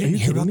fucking kidding? You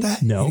hear about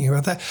that? No. You hear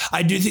about that?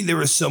 I do think there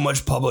was so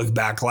much public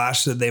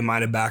backlash that they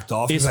might have backed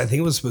off because I think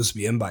it was supposed to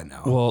be in by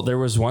now. Well, there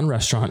was one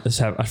restaurant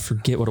I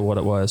forget what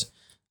it was.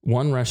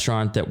 One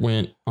restaurant that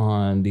went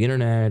on the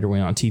internet or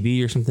went on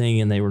TV or something,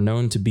 and they were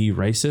known to be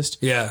racist.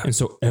 Yeah. And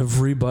so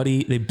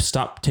they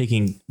stopped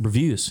taking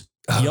reviews.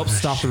 Yelp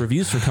stopped the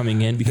reviews from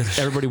coming in because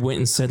everybody went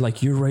and said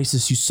like, you're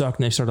racist, you suck.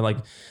 And they started like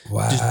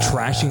just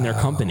trashing their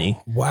company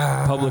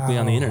publicly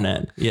on the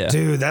internet. Yeah.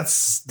 Dude,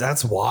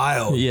 that's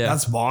wild. Yeah.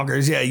 That's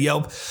bonkers. Yeah.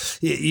 Yelp,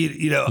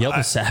 Yelp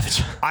is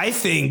savage. I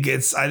think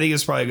it's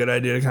probably a good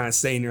idea to kind of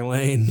stay in your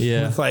lane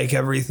with like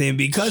everything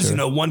because,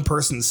 one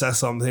person says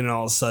something and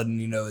all of a sudden,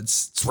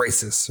 it's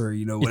racist or,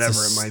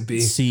 whatever it might be.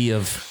 Sea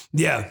of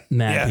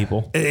mad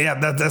people. Yeah.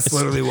 That's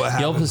literally what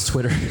happened. Yelp is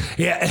Twitter.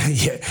 Yeah.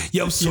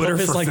 Yelp's Twitter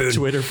Yelp for like food.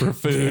 Twitter for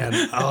food.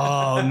 Man.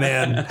 Oh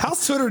man.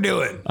 How's Twitter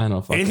doing? I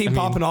don't know. Anything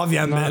popping off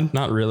yet, man?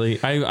 Not really.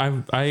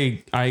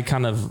 I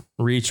kind of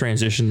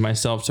retransitioned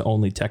myself to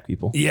only tech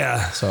people.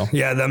 Yeah. So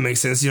yeah, that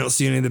makes sense. You don't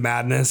see any of the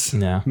madness.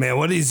 Yeah. Man,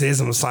 one of these days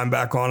I'm gonna sign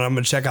back on. I'm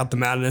gonna check out the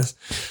madness.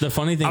 The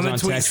funny thing, I'm gonna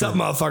tweet some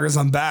motherfuckers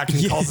I'm back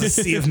and call it a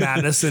sea of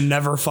madness and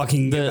never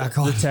fucking get back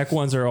on. The tech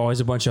ones are always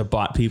a bunch of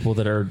bot people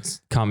that are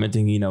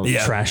commenting,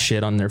 trash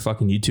shit on their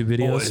fucking YouTube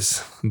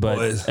videos.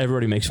 But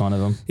everybody makes fun of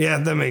them. Yeah,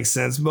 that makes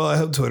sense. But I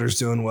hope Twitter's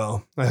doing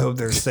well. I hope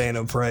they're staying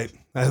upright.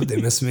 I hope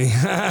they miss me.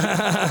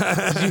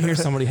 Did you hear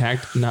somebody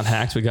got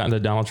into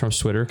Donald Trump's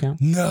Twitter account?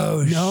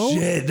 No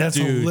shit. That's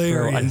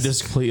hilarious. Bro, this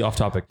is completely off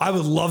topic. I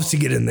would love to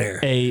get in there.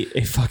 It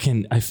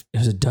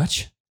was a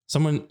Dutch?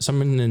 Someone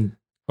in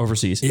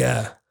overseas.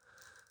 Yeah.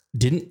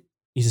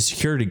 He's a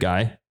security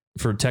guy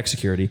for tech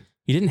security.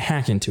 He didn't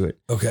hack into it.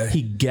 Okay.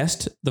 He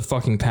guessed the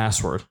fucking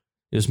password.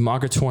 It was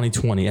MAGA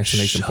 2020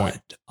 exclamation point.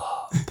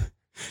 Up.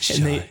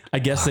 And I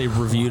guess they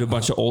reviewed a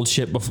bunch of old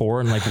shit before,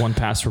 and like one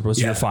password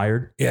was you're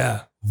fired.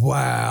 Yeah.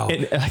 Wow.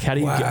 And like, how do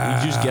you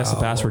you just guess the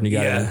password and you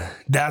got it?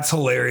 That's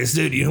hilarious,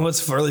 dude. You know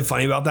what's really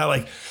funny about that?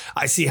 Like,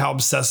 I see how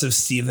obsessive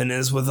Steven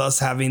is with us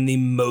having the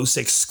most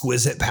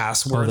exquisite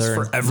passwords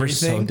for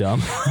everything. They're so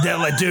dumb. They're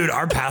like, dude,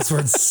 our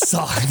passwords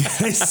suck.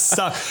 They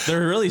suck.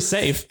 They're really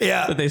safe.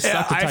 Yeah. But they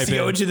suck to type in. I have to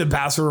go into the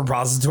password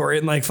repository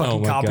and like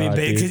fucking copy and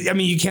paste. I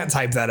mean, you can't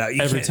type that out.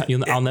 Every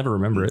time I'll never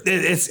remember it.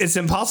 It's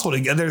impossible to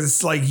get there.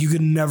 It's like you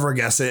could never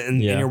guess it in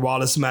your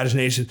wildest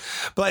imagination.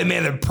 But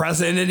man, the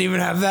president didn't even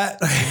have that.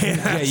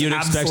 Yeah, you'd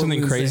expect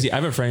something crazy. I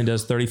have a friend who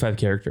does 35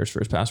 characters for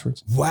his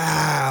passwords.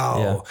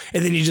 Wow. Yeah.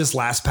 And then you just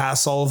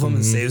LastPass all of them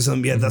and saves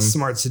them. Yeah, that's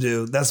smart to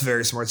do. That's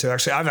very smart too.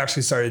 Actually, I've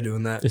actually started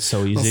doing that. It's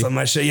so easy.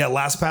 My shit. Yeah,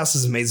 LastPass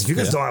is amazing. If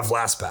you guys don't have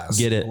LastPass,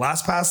 get it.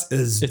 LastPass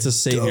it's a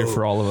savior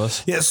for all of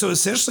us. Yeah. So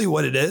essentially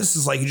what it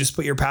is like you just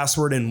put your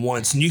password in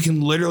once and you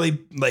can literally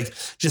like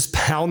just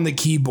pound the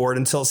keyboard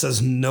until it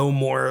says no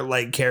more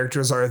like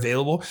characters are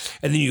available.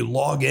 And then you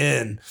log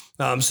in.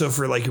 So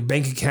for like your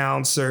bank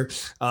accounts or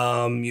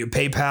your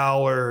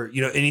PayPal or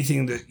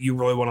anything that you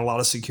really want a lot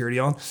of security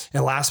on,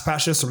 and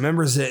LastPass just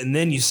remembers it, and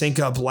then you sync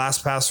up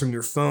LastPass from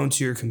your phone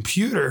to your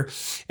computer,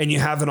 and you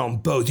have it on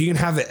both. You can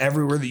have it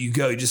everywhere that you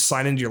go. You just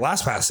sign into your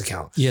LastPass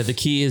account. Yeah, the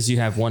key is you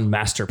have one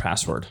master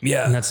password.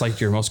 Yeah, and that's like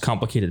your most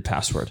complicated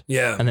password.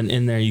 Yeah, and then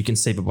in there you can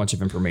save a bunch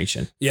of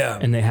information. Yeah,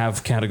 and they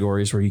have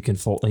categories where you can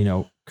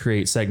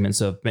create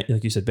segments of,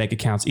 like you said, bank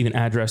accounts, even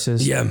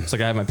addresses. Yeah. It's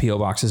like I have my PO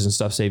boxes and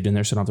stuff saved in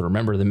there so I don't have to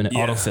remember them, and it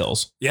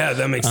autofills. Yeah,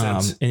 that makes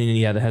sense. And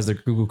then, that has the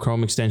Google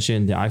Chrome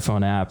extension, the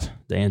iPhone app,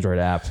 the Android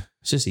app.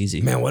 It's just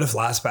easy. Man, what if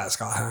LastPass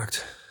got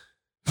hacked?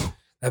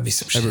 That'd be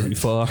some shit. That'd be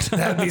fucked.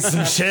 That'd be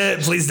some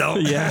shit. Please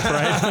don't. Yeah,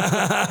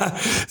 right.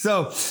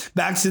 So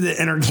back to the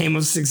inner game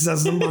of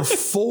success. Number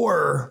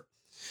 4.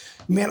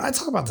 Man, I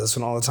talk about this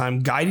one all the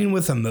time. Guiding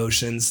with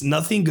emotions.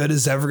 Nothing good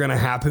is ever going to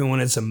happen when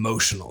it's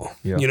emotional.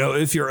 Yeah.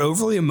 If you're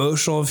overly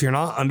emotional, if you're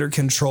not under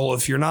control,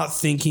 if you're not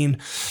thinking,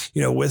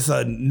 with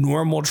a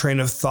normal train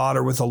of thought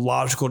or with a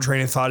logical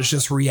train of thought, it's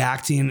just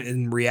reacting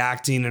and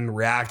reacting and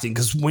reacting.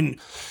 Because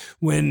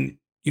when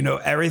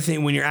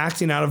everything, when you're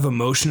acting out of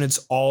emotion, it's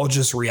all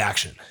just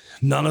reaction.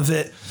 None of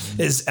it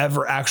is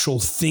ever actual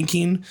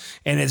thinking,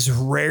 and it's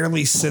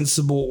rarely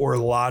sensible or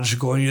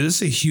logical. And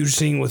this is a huge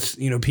thing with,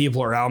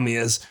 people around me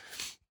is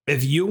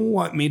if you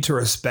want me to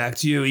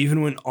respect you,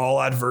 even when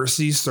all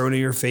adversity is thrown in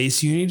your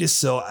face, you need to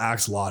still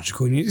act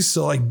logical. You need to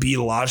still like be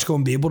logical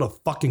and be able to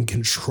fucking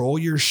control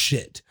your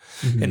shit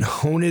and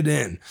hone it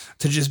in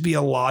to just be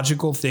a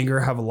logical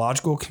thinker, have a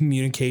logical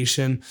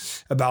communication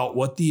about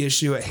what the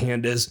issue at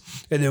hand is,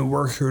 and then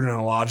work through it in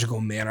a logical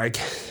manner.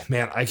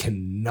 I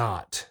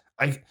cannot.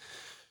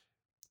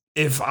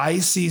 If I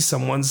see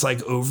someone's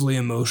like overly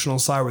emotional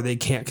side where they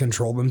can't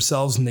control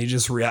themselves and they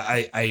just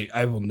react,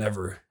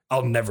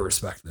 I'll never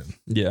respect them.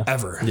 Yeah.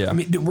 Ever. Yeah. I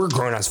mean, we're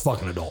grown as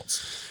fucking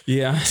adults.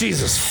 Yeah.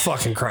 Jesus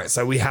fucking Christ.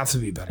 Like, we have to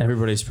be better.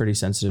 Everybody's pretty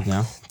sensitive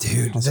now.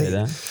 Dude, I'll say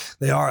that.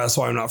 They are. That's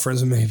why I'm not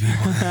friends with many people.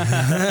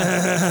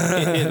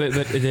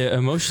 But the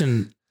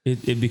emotion,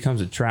 it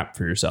becomes a trap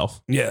for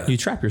yourself. Yeah. You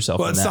trap yourself.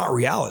 But it's not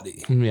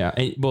reality. Yeah.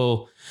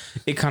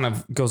 It kind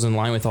of goes in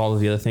line with all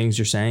of the other things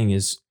you're saying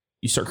is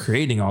you start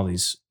creating all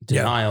these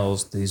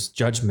denials, these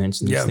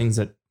judgments, and these things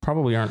that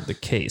probably aren't the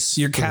case.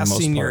 You're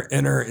casting your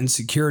inner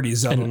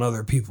insecurities out on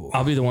other people.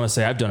 I'll be the one to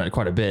say I've done it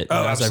quite a bit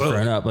as I've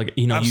grown up. Like,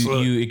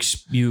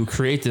 you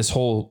create this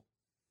whole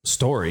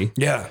story.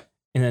 Yeah.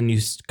 And then you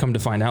come to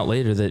find out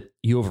later that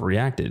you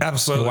overreacted.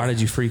 Absolutely. Why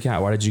did you freak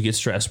out? Why did you get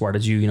stressed? Why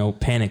did you,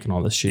 panic and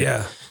all this shit?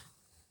 Yeah.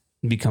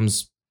 It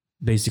becomes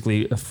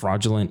basically a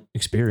fraudulent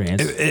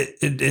experience.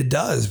 It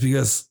does,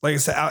 because like I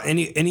said,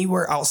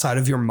 anywhere outside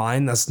of your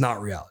mind, that's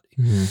not reality.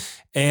 Mm-hmm.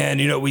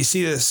 And, we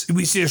see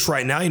this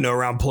right now,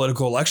 around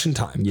political election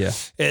time. Yeah.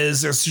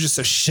 There's just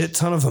a shit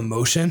ton of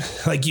emotion.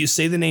 Like, you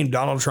say the name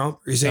Donald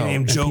Trump or you say the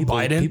name Joe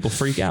Biden. People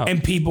freak out.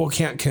 And people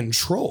can't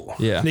control.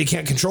 Yeah. They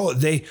can't control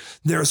it.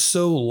 They're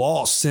so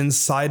lost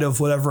inside of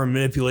whatever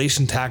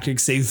manipulation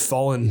tactics they've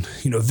fallen,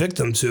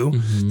 victim to.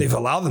 Mm-hmm. They've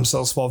allowed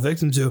themselves to fall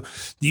victim to.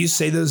 You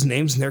say those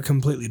names and they're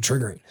completely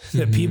triggering.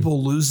 That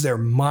people lose their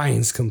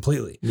minds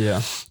completely.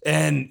 Yeah.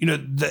 And,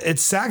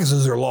 it's sad because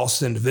those are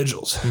lost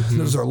individuals. Mm-hmm.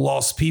 Those are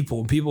lost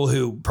people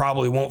who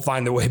probably won't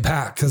find their way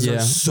back because they're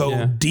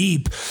so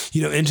deep,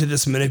 into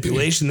this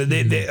manipulation that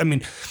they I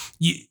mean,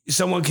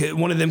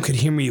 one of them could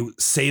hear me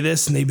say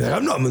this and they'd be like,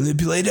 I'm not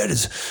manipulated.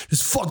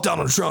 Just fuck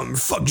Donald Trump or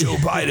fuck Joe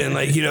Biden.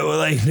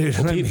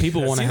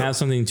 People want to have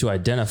something to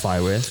identify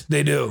with.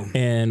 They do.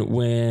 And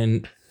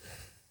when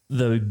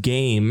the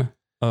game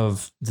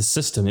of the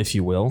system, if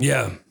you will,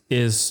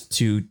 is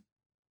to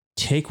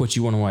take what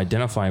you want to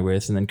identify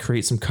with and then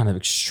create some kind of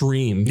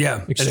extremism.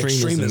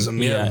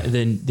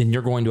 Then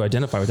you're going to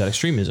identify with that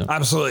extremism.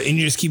 Absolutely. And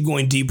you just keep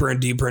going deeper and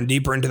deeper and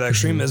deeper into that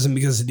extremism,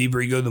 because the deeper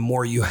you go, the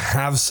more you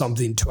have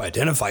something to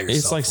identify yourself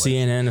It's like with.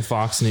 CNN and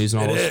Fox News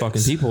and all those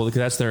fucking people, because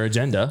that's their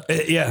agenda.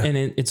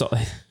 And it's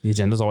the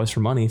agenda's always for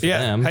money for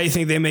them. How do you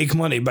think they make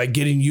money? By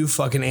getting you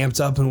fucking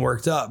amped up and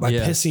worked up, by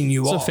pissing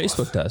you off. That's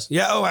what Facebook does.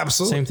 Yeah. Oh,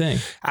 absolutely. Same thing.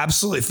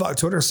 Absolutely. Fuck,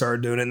 Twitter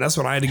started doing it, and that's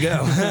when I had to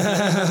go.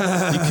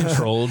 You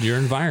controlled your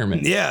environment.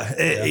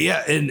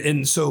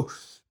 And so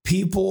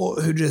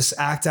people who just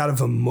act out of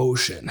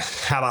emotion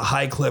at a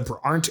high clip or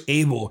aren't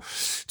able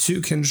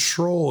to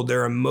control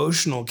their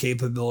emotional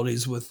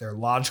capabilities with their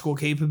logical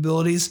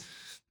capabilities,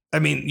 I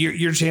mean,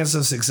 your chance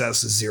of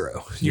success is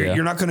zero.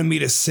 You're not going to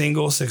meet a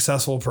single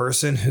successful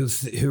person who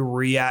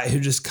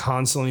just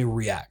constantly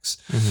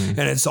reacts, and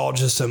it's all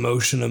just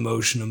emotion.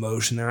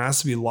 There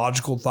has to be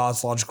logical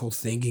thoughts, logical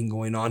thinking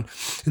going on,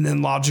 and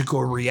then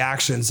logical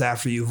reactions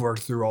after you've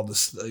worked through all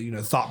this,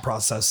 thought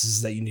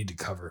processes that you need to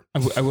cover.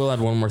 I will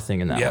add one more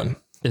thing in that one.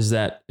 Is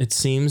that it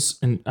seems,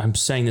 and I'm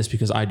saying this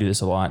because I do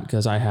this a lot,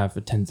 because I have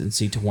a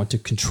tendency to want to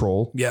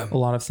control a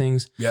lot of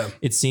things. Yeah.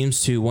 It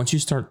seems to, once you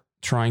start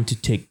trying to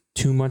take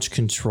too much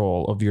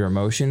control of your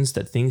emotions,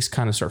 that things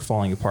kind of start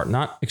falling apart,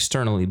 not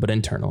externally, but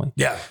internally.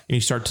 Yeah. And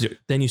you start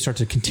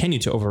to continue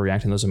to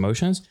overreact in those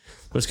emotions,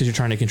 but it's because you're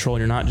trying to control, and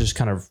you're not just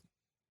kind of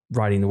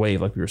riding the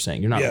wave. Like we were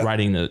saying, you're not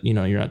riding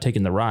you're not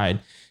taking the ride.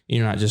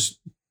 You're not just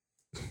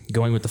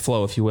going with the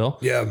flow, if you will.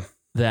 Yeah.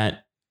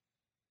 That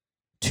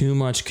too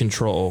much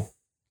control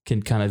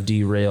can kind of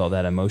derail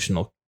that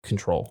emotional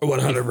control.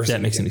 100%. If that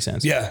makes any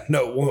sense. Yeah,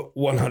 no,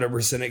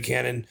 100% it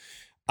can. And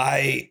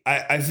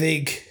I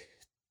think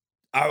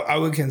I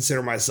would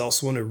consider myself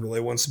someone who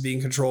really wants to be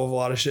in control of a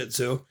lot of shit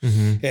too.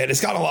 Mm-hmm. And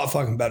it's gotten a lot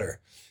fucking better,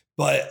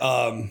 but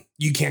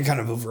you can't kind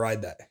of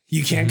override that.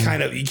 You can't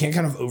kind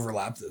of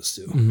overlap those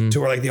two to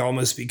where like they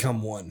almost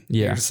become one.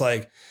 Yeah. You're just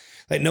like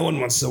no one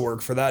wants to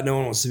work for that. No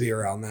one wants to be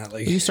around that.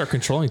 Like, you start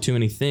controlling too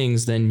many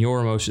things, then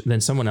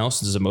then someone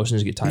else's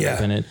emotions get tied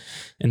up in it.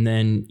 And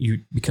then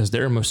because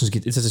their emotions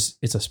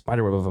it's a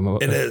spider web of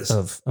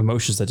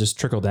emotions that just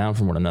trickle down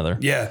from one another.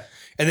 Yeah.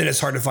 And then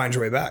it's hard to find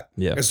your way back.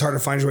 Yeah. It's hard to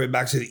find your way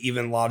back to the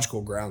even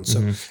logical ground.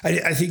 So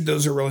I think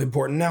those are really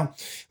important. Now,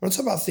 when I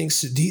talk about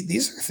things,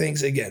 these are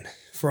things, again,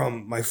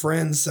 from my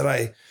friends that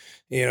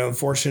I'm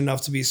fortunate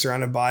enough to be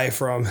surrounded by,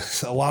 from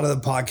a lot of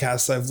the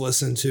podcasts I've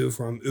listened to,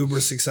 from uber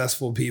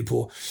successful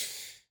people.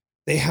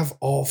 They have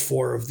all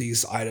four of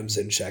these items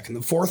in check. And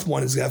the fourth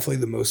one is definitely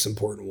the most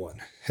important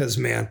one. Because,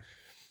 man,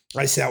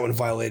 I see that one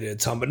violated a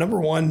ton. But number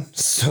one,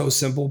 so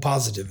simple,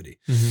 positivity.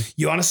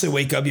 You honestly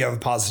wake up, you have a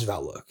positive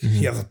outlook.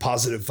 You have a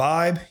positive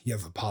vibe. You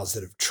have a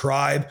positive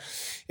tribe.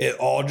 It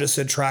all just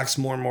attracts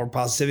more and more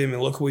positivity. I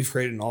mean, look what we've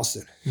created in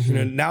Austin. You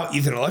know, now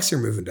Ethan and Alexia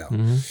are moving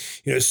down.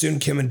 You know, soon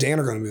Kim and Dan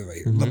are going to move out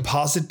here. The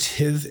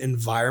positive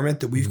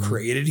environment that we've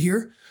created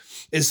here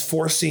is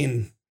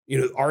forcing, you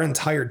know, our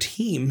entire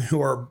team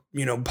who are,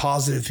 you know,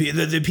 positive.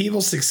 The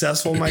people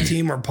successful in my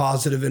team are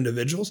positive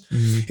individuals.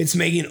 It's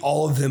making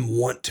all of them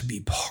want to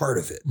be part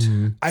of it.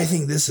 I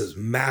think this is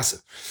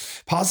massive.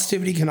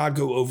 Positivity cannot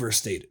go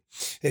overstated.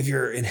 If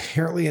you're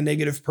inherently a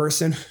negative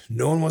person,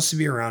 no one wants to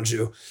be around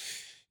you.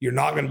 You're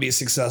not going to be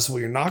successful.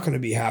 You're not going to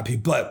be happy.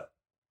 But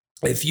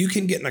if you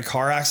can get in a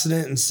car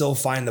accident and still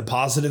find the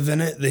positive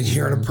in it, then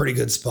you're in a pretty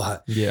good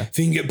spot. Yeah. If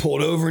you can get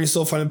pulled over and you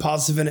still find the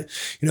positive in it,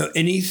 you know,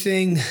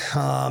 anything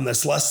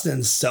that's less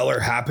than stellar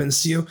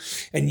happens to you,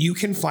 and you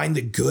can find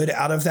the good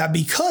out of that,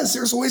 because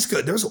there's always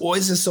good. There's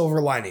always a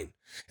silver lining.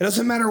 It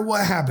doesn't matter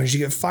what happens. You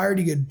get fired,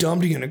 you get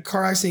dumped, you get in a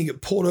car accident, you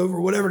get pulled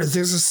over, whatever it is,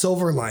 there's a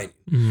silver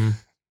lining.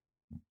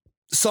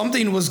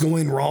 Something was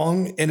going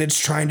wrong and it's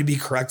trying to be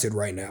corrected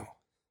right now.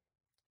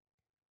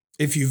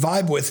 If you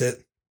vibe with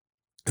it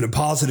in a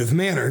positive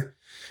manner,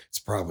 it's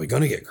probably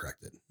going to get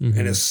corrected.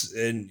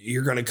 And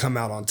you're going to come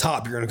out on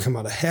top. You're going to come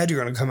out ahead.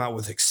 You're going to come out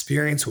with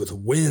experience, with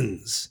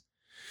wins.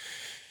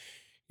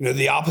 You know,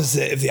 the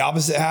opposite, if the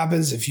opposite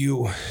happens, if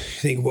you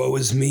think, woe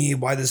is me,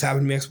 why this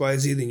happened to me, X, Y,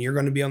 Z, then you're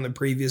going to be on the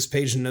previous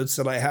page of notes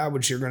that I have,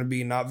 which you're going to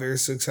be not very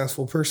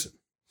successful person.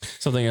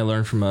 Something I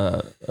learned from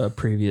a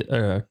previous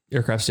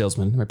aircraft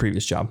salesman, my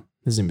previous job.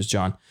 His name is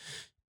John.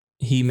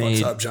 He made.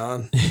 What's up,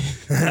 John?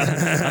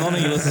 I don't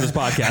think he listens to this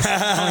podcast.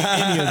 I don't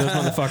think any of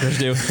those motherfuckers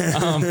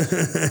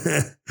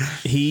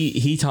do.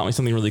 He taught me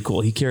something really cool.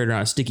 He carried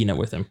around a sticky note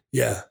with him.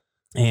 Yeah.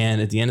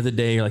 And at the end of the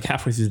day, or like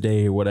halfway through the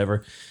day or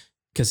whatever,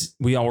 because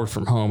we all worked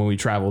from home and we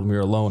traveled and we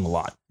were alone a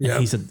lot. Yeah.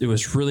 He said it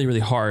was really,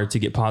 really hard to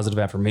get positive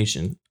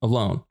affirmation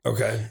alone.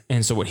 Okay.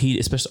 And so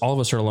especially all of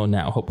us are alone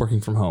now, working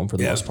from home for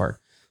the most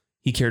part.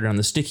 He carried around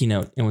the sticky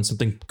note, and when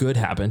something good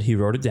happened, he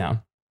wrote it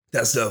down.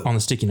 That's dope. On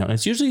the sticky note. And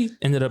it's usually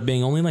ended up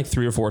being only like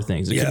 3 or 4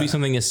 things. It could be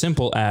something as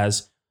simple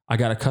as I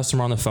got a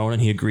customer on the phone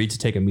and he agreed to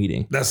take a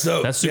meeting. That's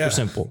dope. That's super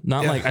simple.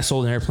 Not like I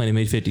sold an airplane and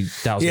made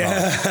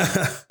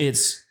 $50,000.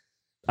 It's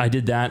I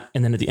did that.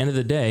 And then at the end of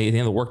the day, at the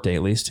end of the workday,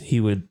 at least,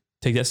 he would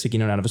take that sticky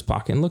note out of his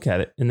pocket and look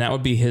at it. And that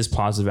would be his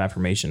positive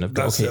affirmation of,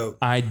 okay,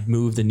 I'd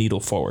move the needle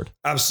forward.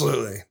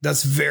 Absolutely.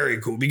 That's very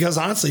cool. Because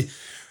honestly,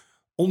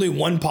 only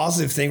one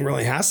positive thing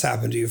really has to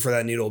happen to you for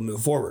that needle to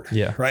move forward.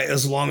 Yeah. Right.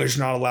 As long as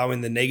you're not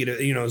allowing the negative,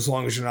 as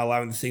long as you're not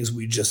allowing the things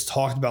we just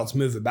talked about to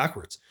move it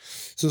backwards.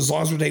 So as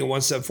long as we're taking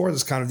one step forward,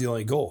 that's kind of the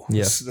only goal.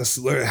 Yeah. That's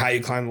literally how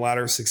you climb the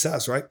ladder of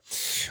success. Right.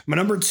 My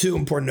number 2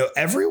 important note,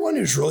 everyone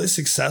who's really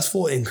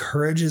successful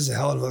encourages the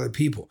hell out of other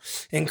people.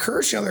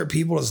 Encouraging other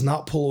people does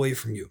not pull away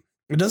from you.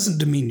 It doesn't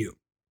demean you.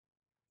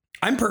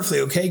 I'm perfectly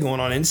okay going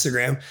on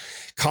Instagram,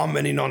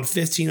 commenting on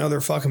 15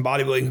 other fucking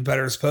bodybuilding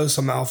competitors' posts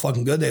on how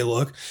fucking good they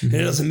look. And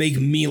it doesn't make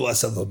me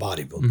less of a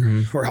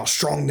bodybuilder or how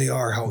strong they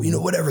are, how,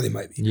 whatever they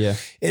might be. Yeah.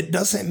 It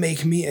doesn't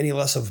make me any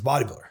less of a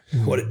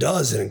bodybuilder. What it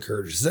does, it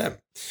encourages them.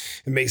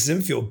 It makes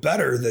them feel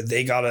better that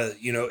they gotta,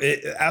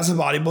 as a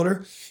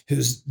bodybuilder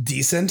who's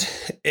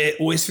decent, it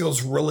always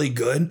feels really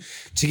good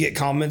to get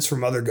comments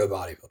from other good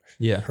bodybuilders.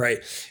 Yeah. Right.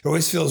 It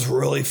always feels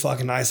really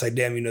fucking nice. Like,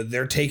 damn,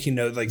 they're taking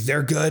note, like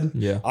they're good.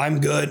 Yeah. I'm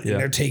good. And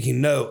they're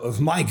taking note of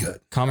my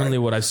good. Commonly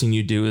what I've seen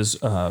you do is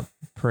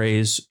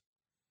praise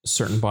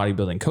certain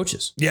bodybuilding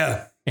coaches.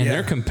 Yeah. And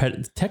they're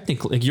competitive,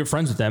 technically, like you're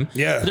friends with them.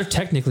 Yeah. They're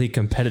technically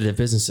competitive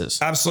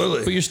businesses.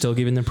 Absolutely. But you're still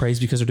giving them praise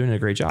because they're doing a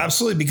great job.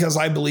 Absolutely. Because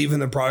I believe in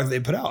the product they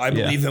put out. I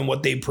believe in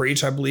what they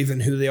preach. I believe in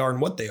who they are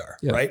and what they are.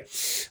 Yeah.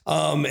 Right.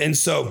 And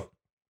so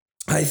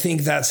I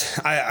think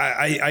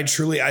I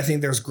truly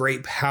think there's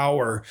great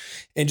power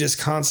in just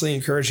constantly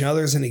encouraging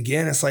others. And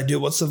again, it's like,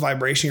 dude, what's the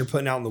vibration you're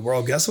putting out in the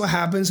world? Guess what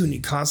happens when you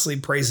constantly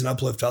praise and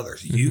uplift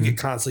others? You get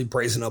constantly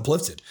praised and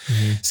uplifted.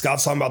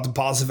 Scott's talking about the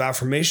positive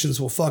affirmations.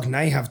 Well, fuck,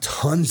 now you have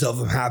tons of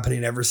them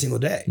happening every single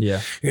day.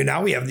 Yeah.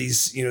 Now we have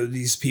these,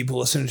 these people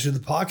listening to the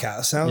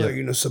podcast. Now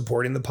they're,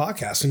 supporting the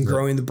podcast and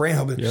growing the brand,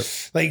 helping.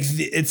 Like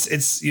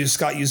it's,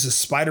 Scott used a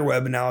spider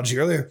web analogy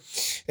earlier.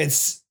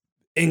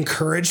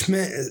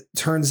 Encouragement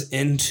turns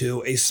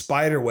into a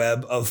spider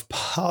web of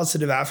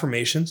positive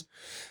affirmations,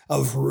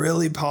 of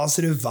really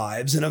positive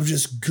vibes, and of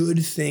just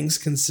good things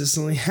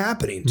consistently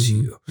happening to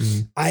you.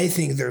 I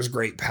think there's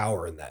great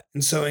power in that.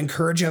 And so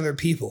encouraging other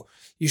people,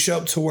 you show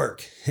up to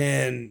work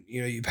and,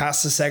 you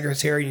pass the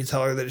secretary and you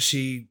tell her that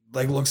she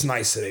looks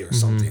nice today or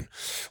something.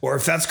 Or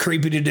if that's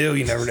creepy to do,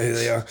 you never know who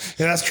they are. If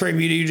that's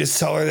creepy to do, you just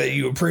tell her that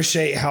you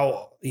appreciate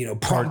how,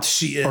 prompt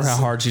she is. Or how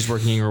hard she's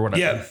working or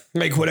whatever. Yeah.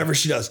 Like whatever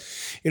she does.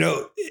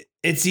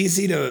 It's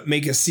easy to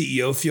make a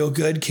CEO feel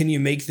good. Can you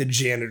make the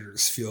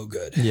janitors feel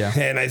good? Yeah.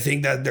 And I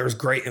think that there's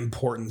great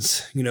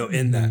importance,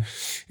 in that.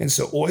 And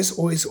so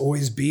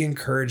always be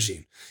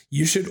encouraging.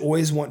 You should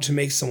always want to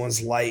make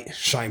someone's light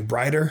shine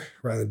brighter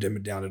rather than dim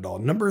it down at all.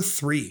 Number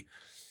 3,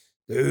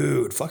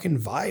 Dude, fucking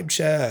vibe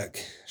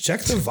check.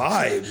 Check the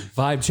vibe.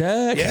 Vibe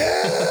check.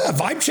 Yeah,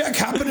 vibe check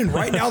happening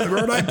right now. The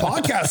Grow Night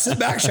Podcast. Sit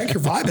back, check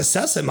your vibe,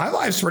 assess it. My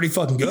vibe's pretty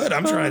fucking good.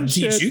 I'm trying to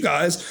teach you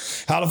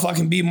guys how to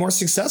fucking be more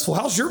successful.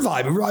 How's your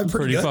vibe? Your vibe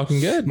pretty good? Fucking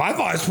good. My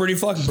vibe's pretty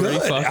fucking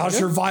good. How's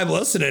your vibe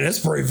listening? It's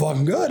pretty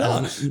fucking good,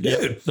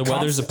 dude. The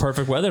weather's the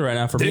perfect weather right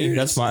now for me.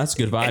 That's a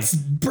good vibe. It's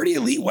pretty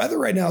elite weather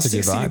right now.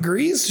 60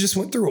 degrees. Just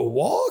went through a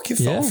walk. It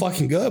felt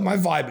fucking good. My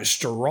vibe is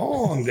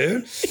strong,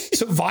 dude.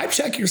 So vibe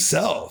check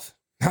yourself.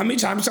 How many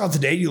times throughout the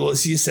day you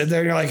sit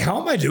there and you're like,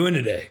 how am I doing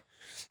today?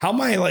 How am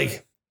I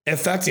like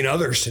affecting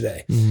others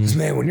today? Because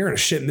man, when you're in a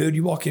shit mood,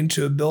 you walk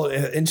into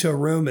a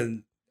room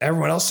and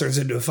everyone else turns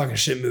into a fucking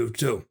shit mood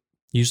too.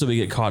 Usually we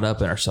get caught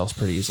up in ourselves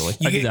pretty easily.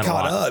 You get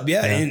caught up,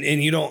 yeah.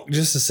 And you don't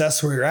just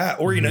assess where you're at.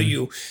 Or, you know,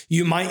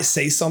 you might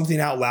say something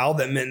out loud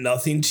that meant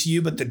nothing to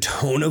you, but the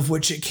tone of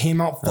which it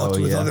came out fucked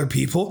with other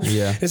people.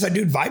 Yeah. It's like,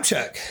 dude, vibe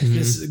check.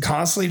 Just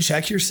constantly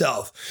check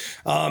yourself.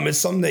 It's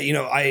something that, you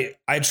know,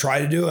 I try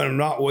to do, and I'm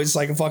not always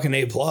like a fucking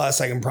A+,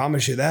 I can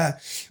promise you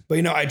that. But,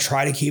 you know, I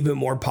try to keep it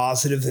more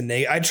positive than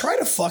negative. I try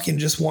to fucking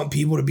just want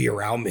people to be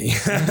around me. You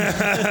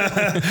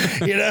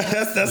know,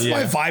 that's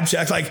my vibe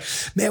check. Like,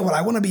 man, would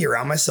I want to be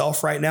around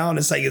myself right now? And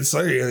it's like, it's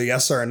either a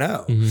yes or a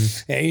no.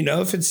 And, you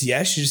know, if it's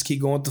yes, you just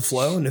keep going with the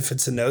flow. And if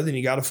it's a no, then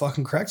you got to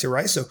fucking correct it,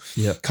 right? So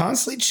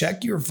constantly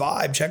check your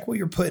vibe, check what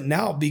you're putting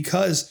out,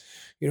 because,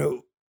 you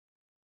know,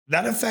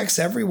 that affects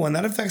everyone.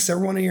 That affects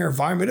everyone in your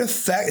environment.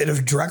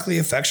 It directly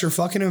affects your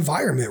fucking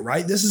environment,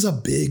 right? This is a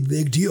big,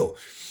 big deal.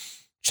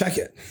 Check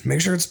it.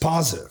 Make sure it's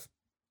positive.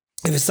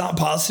 If it's not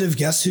positive,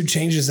 guess who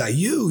changes that?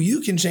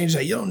 You can change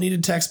that. You don't need to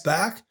text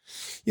back.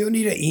 You don't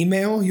need an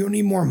email. You don't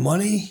need more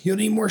money. You don't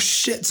need more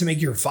shit to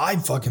make your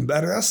vibe fucking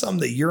better. That's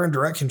something that you're in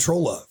direct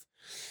control of.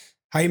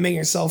 How you make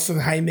yourself feel,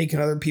 how you making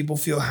other people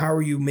feel, how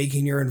are you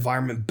making your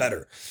environment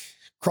better?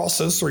 Cross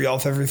those three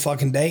off every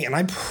fucking day. And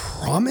I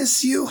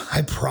promise you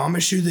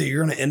that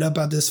you're going to end up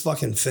at this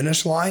fucking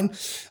finish line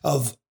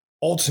of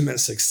ultimate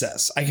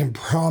success. I can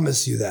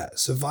promise you that.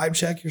 So vibe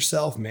check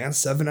yourself, man.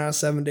 7 out of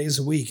 7 days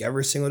a week,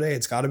 every single day.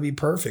 It's got to be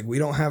perfect. We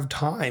don't have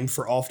time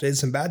for off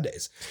days and bad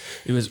days.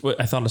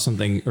 I thought of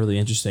something really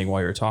interesting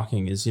while you were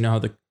talking is, you know how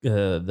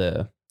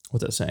the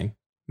what's that saying?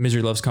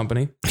 Misery loves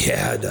company.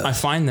 Yeah, it does. I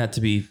find that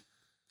to be,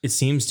 it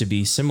seems to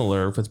be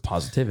similar with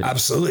positivity.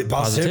 Absolutely.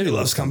 Positivity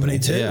loves company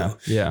too.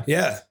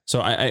 Yeah.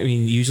 So I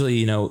mean, usually,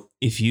 you know,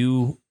 if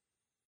you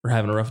are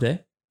having a rough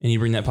day, and you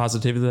bring that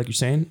positivity, like you're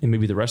saying, and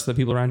maybe the rest of the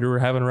people around you are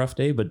having a rough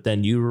day, but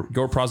then your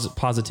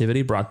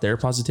positivity brought their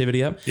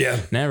positivity up.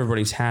 Yeah. Now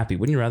everybody's happy.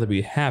 Wouldn't you rather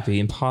be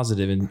happy and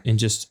positive and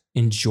just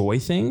enjoy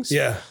things?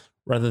 Yeah.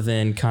 Rather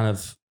than kind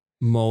of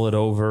mull it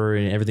over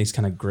and everything's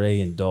kind of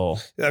gray and dull.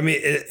 I mean,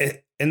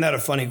 isn't that a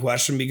funny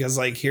question? Because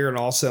like here in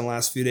Austin, the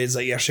last few days,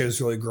 like yesterday was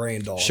really gray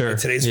and dull. Sure. Like,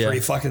 today's pretty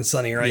fucking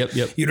sunny, right?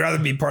 Yep. You'd rather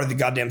be part of the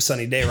goddamn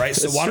sunny day, right?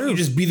 So why don't you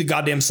just be the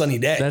goddamn sunny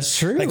day? That's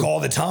true. Like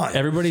all the time.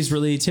 Everybody's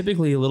really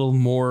typically a little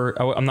more,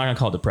 I'm not going to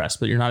call it depressed,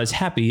 but you're not as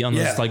happy on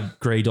those like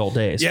gray, dull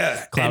days.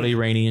 Yeah. Cloudy,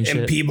 rainy and shit.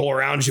 And people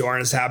around you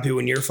aren't as happy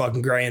when you're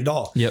fucking gray and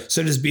dull. Yep.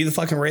 So just be the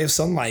fucking ray of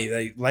sunlight.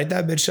 Like, light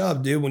that bitch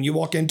up, dude. When you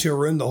walk into a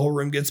room, the whole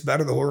room gets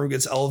better. The whole room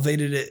gets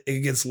elevated.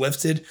 It gets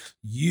lifted.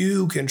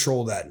 You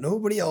control that.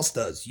 Nobody else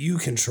does. You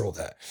control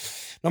that.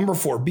 Number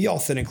 4, be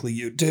authentically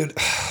you, dude.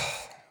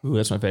 Ooh,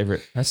 that's my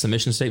favorite. That's the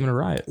mission statement of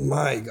Riot.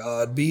 My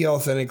God, be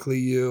authentically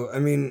you. I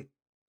mean,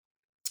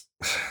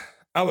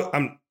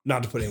 I'm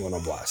not to put anyone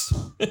on blast.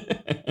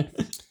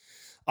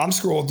 I'm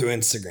scrolling through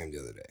Instagram the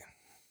other day.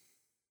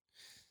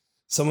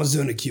 Someone's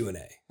doing a Q&A.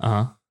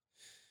 Uh-huh.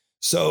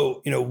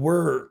 So, you know,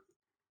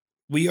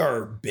 we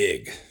are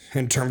big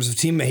in terms of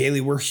Team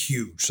Mahaley. We're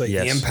huge. Like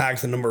the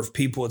impact, the number of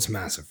people, it's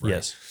massive, right?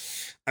 Yes.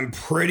 I'm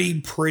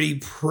pretty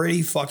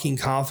fucking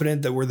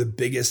confident that we're the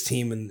biggest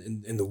team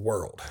in the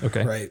world.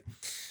 Okay. Right.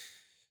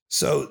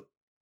 So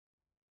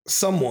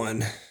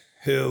someone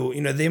who, you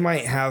know, they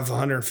might have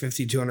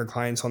 150, 200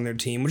 clients on their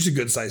team, which is a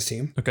good sized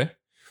team. Okay.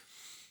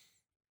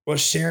 Was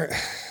sharing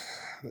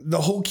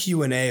the whole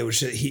Q&A was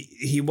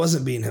he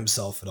wasn't being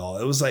himself at all.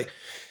 It was like,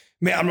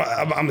 man,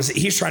 I'm gonna say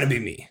he's trying to be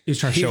me. He's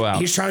trying to show out.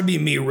 He's trying to be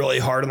me really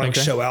hard and like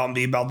show out and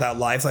be about that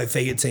life, like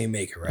fake it till you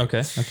make it, right?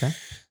 Okay.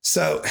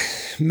 So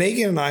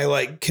Megan and I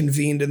like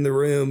convened in the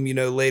room, you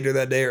know, later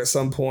that day or at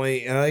some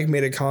point, and I like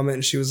made a comment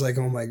and she was like,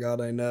 "Oh my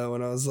God, I know."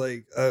 And I was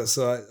like, "Oh,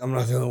 so I'm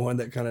not the only one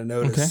that kind of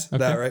noticed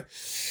that, right?"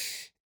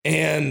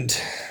 And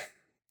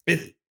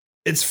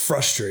it's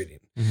frustrating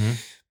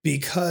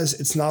because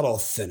it's not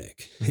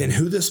authentic, and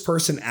who this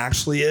person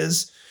actually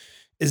is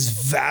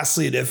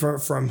vastly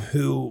different from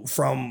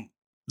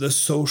the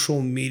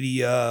social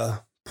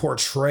media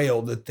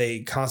portrayal that they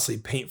constantly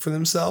paint for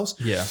themselves.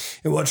 Yeah.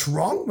 And what's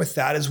wrong with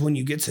that is when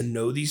you get to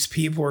know these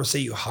people or say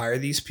you hire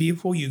these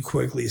people, you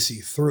quickly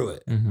see through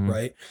it.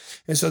 Right.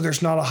 And so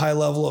there's not a high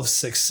level of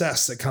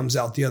success that comes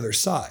out the other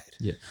side.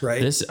 Yeah.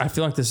 Right. I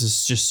feel like this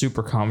is just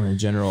super common in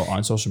general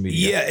on social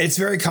media. Yeah. It's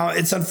very common.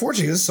 It's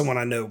unfortunate. This is someone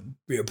I know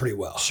pretty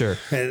well. Sure.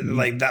 And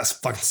like, that's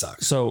fucking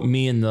sucks. So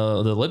me and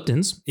the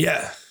Liptons.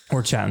 Yeah.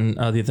 We're chatting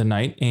the other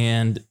night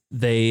and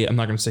I'm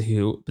not going to say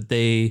who, but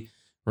they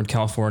were in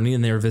California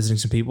and they were visiting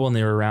some people and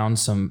they were around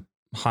some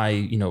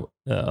high,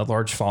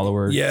 large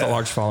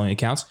following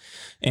accounts.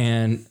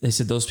 And they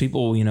said those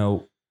people,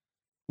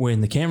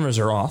 when the cameras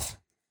are off,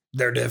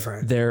 they're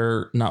different.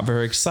 They're not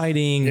very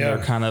exciting. Yeah.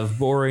 They're kind of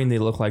boring. They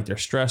look like they're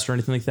stressed or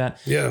anything like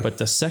that. Yeah. But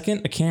the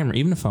second a camera,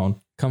 even a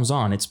phone, comes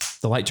on,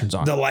 the light turns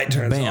on. The light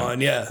turns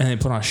on, yeah. And they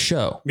put on a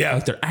show. Yeah.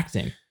 Like they're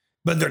acting.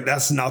 But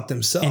that's not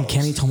themselves. And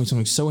Kenny told me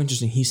something so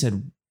interesting. He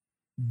said,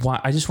 "Why?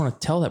 I just want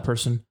to tell that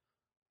person,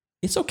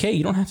 it's okay.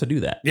 You don't have to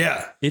do that.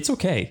 Yeah. It's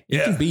okay. You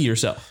can be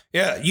yourself.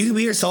 Yeah. You can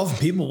be yourself and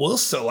people will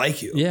still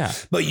like you. Yeah.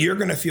 But you're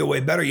going to feel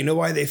way better. You know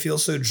why they feel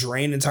so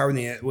drained and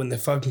tired when the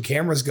fucking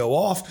cameras go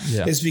off?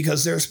 Yeah. It's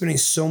because they're spending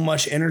so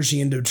much energy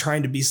into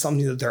trying to be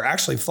something that they're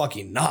actually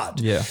fucking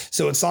not. Yeah.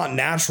 So it's not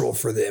natural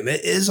for them.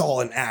 It is all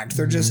an act.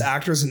 They're just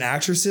actors and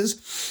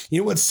actresses. You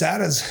know what's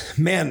sad is,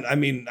 man, I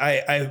mean,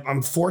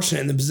 I'm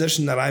fortunate in the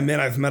position that I'm in.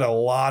 I've met a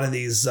lot of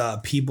these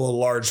people,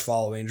 large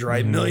followings,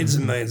 right? Millions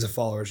and millions of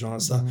followers and all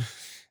that stuff.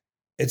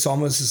 It's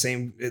almost the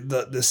same.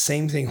 The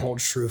same thing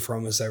holds true for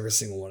almost every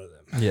single one of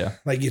them. Yeah.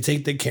 Like you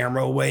take the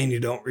camera away and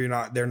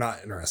they're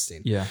not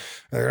interesting. Yeah.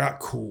 They're not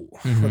cool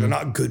or they're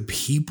not good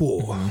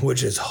people,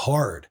 which is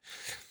hard.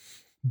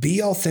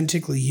 Be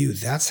authentically you.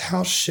 That's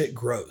how shit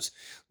grows.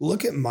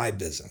 Look at my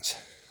business.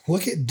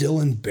 Look at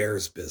Dylan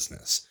Bear's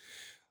business.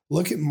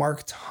 Look at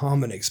Mark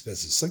Tominik's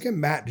business. Look at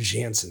Matt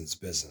Jansen's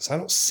business. I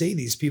don't say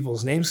these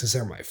people's names because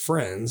they're my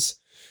friends.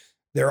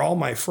 They're all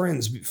my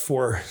friends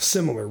for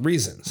similar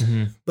reasons,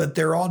 but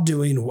they're all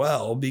doing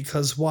well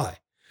because why?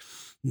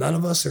 None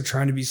of us are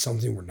trying to be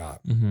something we're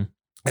not.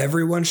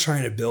 Everyone's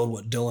trying to build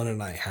what Dylan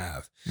and I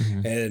have.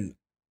 And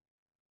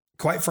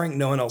quite frank,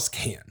 no one else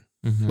can.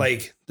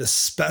 Like the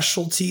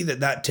specialty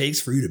that takes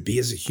for you to be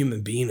as a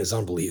human being is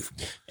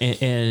unbelievable.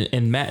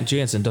 And Matt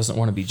Jansen doesn't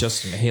want to be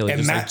Justin Mahaley,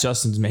 just like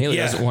Justin Mahaley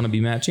doesn't want to be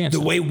Matt Jansen.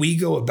 The way we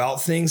go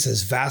about things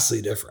is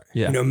vastly different.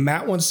 Yeah.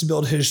 Matt wants to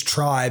build his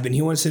tribe and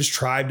he wants his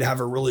tribe to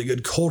have a really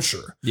good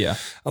culture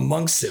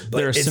amongst it. But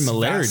there are it's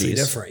similarities.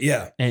 Different.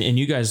 Yeah. And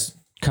you guys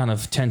kind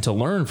of tend to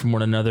learn from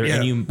one another.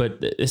 Yeah. But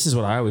this is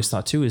what I always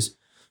thought too, is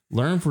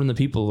learn from the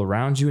people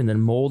around you and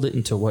then mold it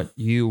into what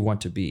you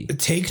want to be.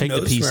 Take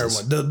notes the pieces.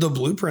 From everyone. The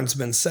blueprint's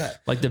been set.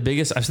 Like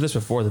I've said this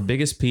before, the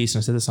biggest piece,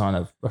 and I said this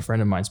on a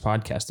friend of mine's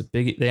podcast,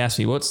 they asked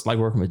me, what's like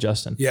working with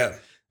Justin? Yeah. And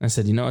I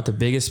said, you know what? The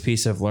biggest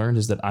piece I've learned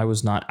is that I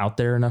was not out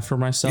there enough for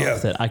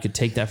myself, that I could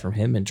take that from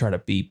him and try to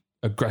be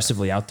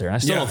aggressively out there. And I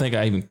still don't think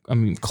I'm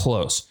even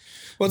close.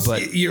 Well,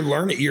 but you're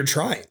learning, you're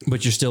trying.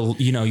 But you're still,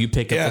 you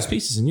pick up those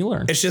pieces and you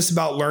learn. It's just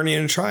about learning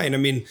and trying. I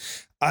mean,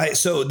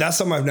 so that's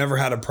something I've never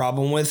had a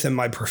problem with in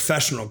my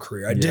professional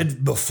career. I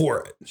did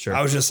before it. Sure.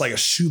 I was just like a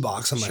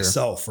shoebox on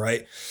myself,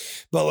 right?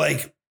 But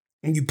like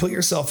you put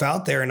yourself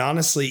out there, and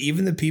honestly,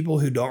 even the people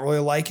who don't really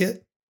like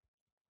it,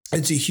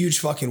 it's a huge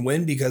fucking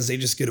win because they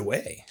just get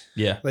away.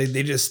 Yeah. Like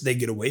they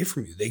get away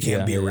from you. They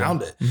can't be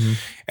around it.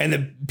 And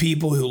the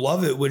people who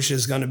love it, which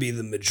is going to be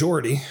the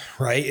majority,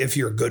 right? If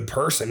you're a good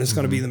person, it's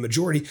going to be the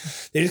majority.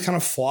 They just kind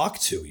of flock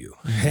to you.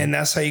 And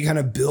that's how you kind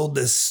of build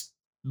this.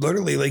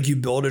 Literally, like you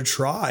build a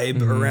tribe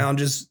around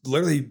just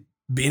literally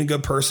being a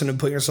good person and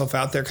putting yourself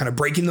out there, kind of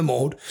breaking the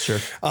mold. Sure.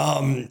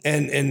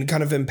 And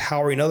kind of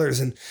empowering others.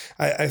 And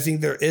I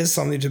think there is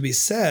something to be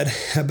said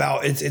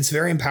about it. It's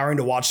very empowering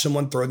to watch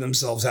someone throw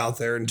themselves out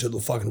there into the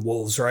fucking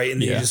wolves, right? And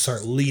then you just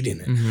start leading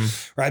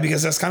it, right?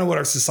 Because that's kind of what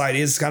our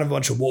society is. It's kind of a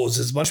bunch of wolves.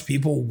 It's a bunch of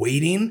people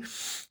waiting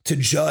to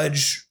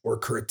judge or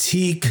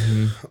critique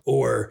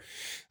or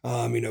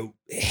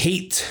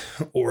hate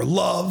or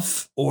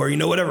love or,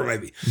 whatever it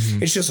might be.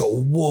 It's just a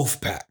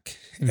wolf pack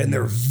and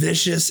they're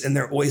vicious and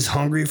they're always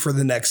hungry for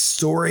the next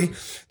story.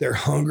 They're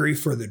hungry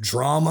for the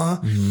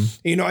drama.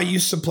 I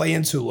used to play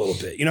into a little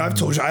bit, I've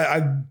told you,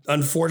 I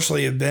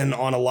unfortunately have been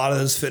on a lot of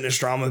those fitness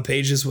drama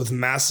pages with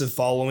massive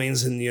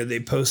followings and, they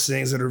post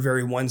things that are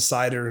very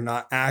one-sided or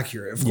not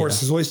accurate. Of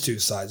course, there's always two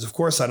sides. Of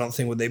course, I don't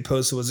think what they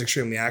posted was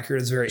extremely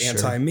accurate. It's very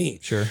anti-me.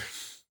 Sure.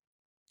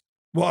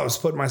 Well, I was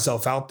putting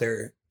myself out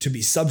there to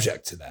be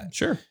subject to that.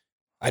 Sure.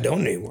 I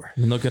don't anymore. I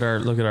mean, look at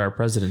our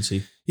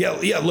presidency. Yeah.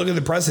 Look at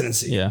the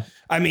presidency. Yeah.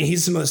 I mean,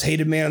 he's the most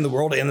hated man in the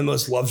world and the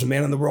most loved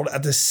man in the world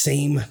at the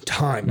same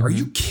time. Are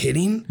you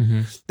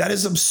kidding? That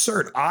is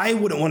absurd. I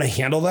wouldn't want to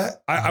handle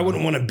that. I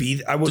wouldn't want to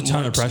be. I wouldn't it's a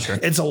ton of pressure.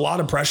 It's a lot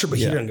of pressure, but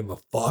he doesn't give a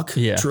fuck.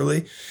 Yeah.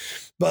 Truly.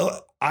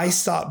 But I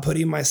stopped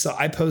putting myself.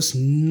 I post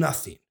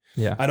nothing.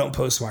 Yeah. I don't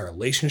post my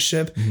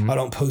relationship. I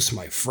don't post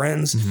my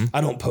friends.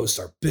 I don't post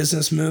our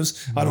business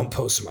moves. I don't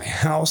post my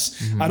house.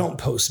 I don't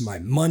post my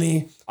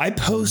money. I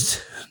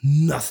post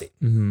nothing.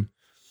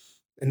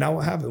 And now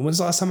what happened? When's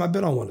the last time I've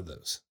been on one of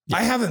those?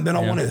 I haven't been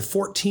on one in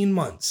 14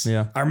 months.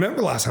 Yeah. I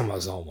remember last time I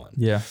was on one.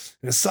 Yeah.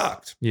 And it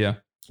sucked. Yeah.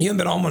 You haven't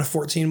been on one in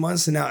 14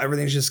 months and now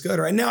everything's just good.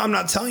 Right now, I'm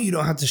not telling you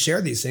don't have to share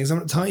these things. I'm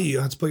not telling you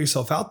have to put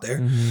yourself out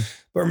there.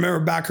 But remember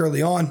back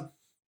early on,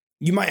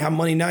 you might have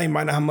money now. You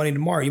might not have money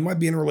tomorrow. You might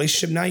be in a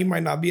relationship now. You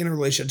might not be in a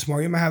relationship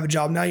tomorrow. You might have a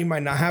job now. You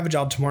might not have a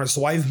job tomorrow.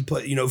 So I even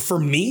put, for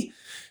me,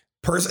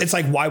 It's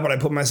like, why would I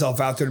put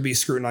myself out there to be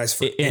scrutinized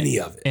for any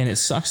of it? And it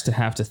sucks to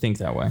have to think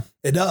that way.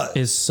 It does.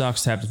 It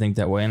sucks to have to think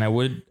that way. And I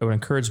would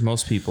encourage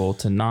most people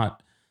to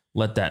not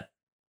let that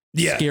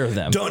scare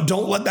them.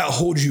 Don't let that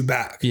hold you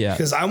back. Yeah.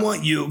 Because I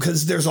want you,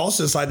 because there's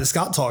also a side that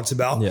Scott talks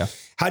about. Yeah.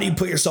 How do you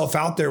put yourself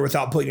out there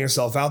without putting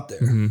yourself out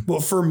there? Well,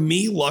 for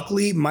me,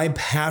 luckily, my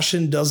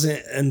passion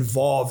doesn't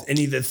involve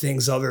any of the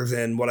things other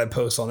than what I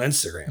post on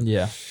Instagram.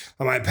 Yeah.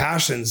 My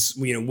passion's,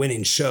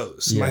 winning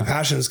shows. Yeah. My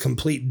passion is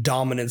complete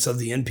dominance of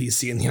the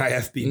NPC and the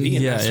IFBB.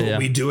 And that's what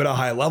we do at a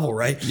high level,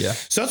 right? Yeah.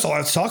 So that's all I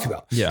have to talk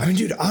about. Yeah. I mean,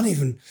 dude, I don't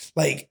even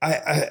I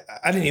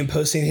didn't even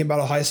post anything about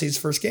Ohio State's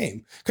first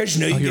game. Because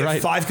you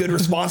get 5 good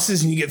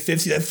responses and you get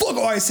 50 that fuck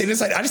Ohio State. It's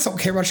like, I just don't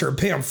care about your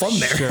opinion. I'm from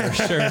there.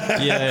 Sure.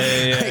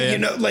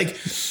 Yeah.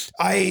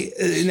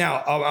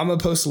 I'm gonna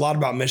post a lot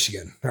about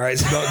Michigan. All right.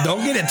 So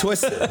don't get it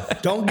twisted.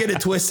 Don't get it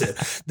twisted.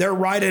 They're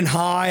riding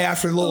high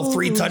after the little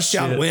 3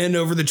 touchdown win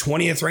over the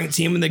 20th ranked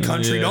team in the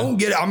country. Yeah. Don't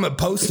get it. I'm gonna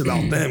post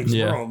about them because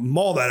we're gonna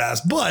maul that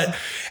ass. But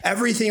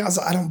everything else,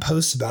 I don't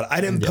post about it.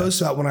 I didn't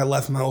post about when I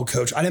left my old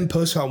coach. I didn't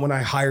post about when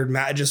I hired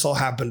Matt. It just all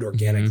happened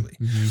organically.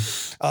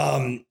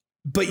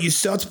 But you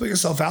still have to put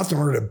yourself out there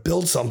in order to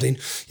build something.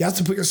 You have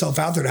to put yourself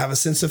out there to have a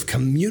sense of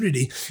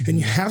community, and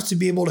you have to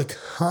be able to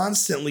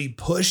constantly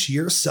push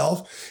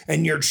yourself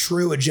and your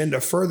true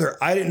agenda further.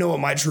 I didn't know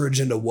what my true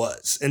agenda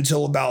was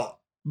until about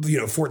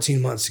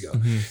 14 months ago.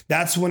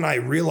 That's when I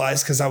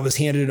realized, because I was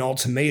handed an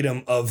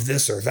ultimatum of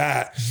this or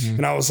that.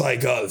 And I was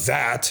like, duh.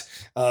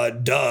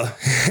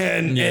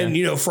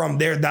 And from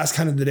there, that's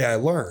kind of the day I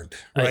learned.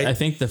 Right. I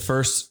think the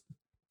first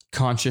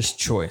conscious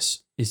choice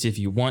is if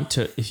you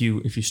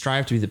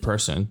strive to be the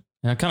person,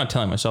 and I'm kind of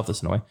telling myself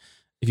this in a way,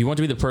 if you want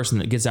to be the person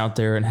that gets out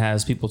there and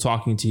has people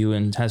talking to you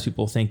and has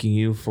people thanking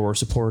you for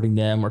supporting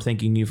them or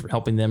thanking you for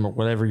helping them or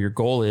whatever your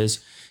goal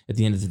is, at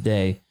the end of the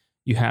day,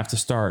 you have to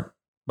start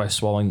by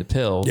swallowing the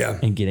pill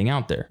and getting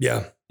out there.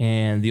 Yeah.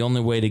 And the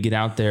only way to get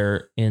out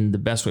there in the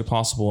best way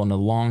possible in a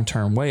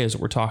long-term way is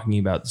what we're talking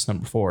about. This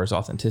number 4 is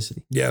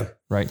authenticity. Yeah.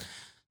 Right.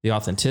 The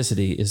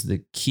authenticity is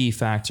the key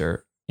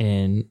factor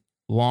in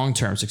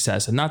long-term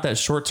success, and not that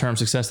short-term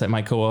success that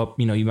might go up.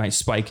 You might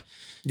spike.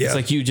 Yeah. It's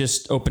like you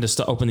just open the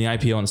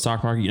IPO in the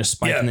stock market, you just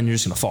spike and then you're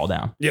just going to fall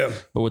down. Yeah.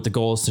 But what the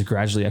goal is to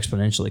gradually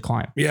exponentially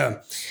climb.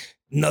 Yeah.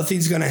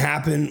 Nothing's going to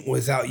happen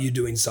without you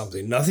doing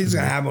something. Nothing's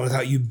going to happen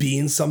without you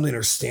being something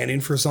or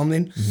standing for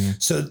something.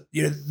 So,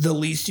 the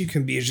least you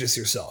can be is just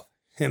yourself,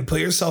 and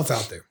put yourself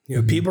out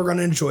there. People are going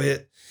to enjoy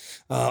it.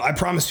 I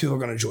promise people are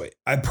going to enjoy it.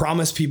 I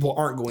promise people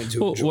aren't going to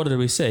enjoy it. What did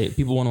we say?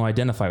 People want to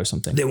identify with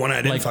something. They want to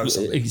identify with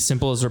something. As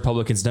simple as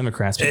Republicans,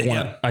 Democrats, people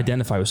want to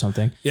identify with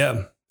something.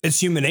 Yeah. It's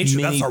human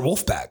nature. That's our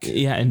wolf pack.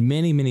 Yeah. And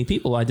many, many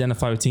people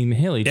identify with Team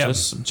Haley,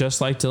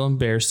 just like Dylan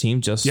Bear's team,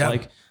 just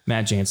like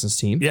Matt Jansen's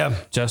team. Yeah.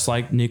 Just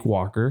like Nick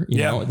Walker. You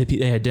know,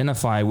 they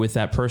identify with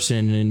that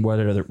person, and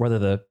whether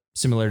the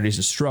similarities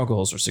and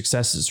struggles or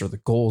successes or the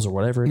goals or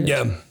whatever it is.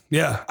 Yeah.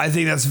 Yeah. I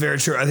think that's very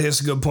true. I think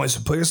that's a good point.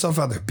 So put yourself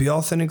out there, be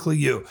authentically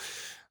you.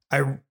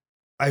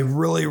 I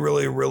really,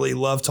 really, really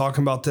love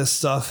talking about this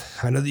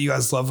stuff. I know that you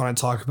guys love when I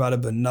talk about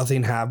it, but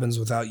nothing happens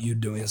without you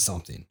doing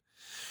something.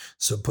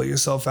 So put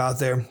yourself out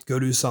there, go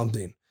do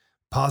something.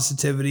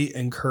 Positivity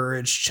and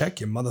courage, check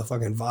your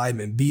motherfucking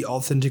vibe, and be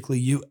authentically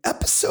you.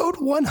 Episode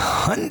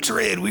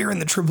 100. We are in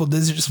the triple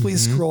digits.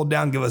 Please scroll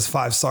down, give us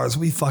 5 stars.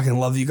 We fucking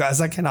love you guys.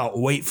 I cannot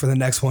wait for the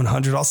next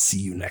 100. I'll see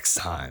you next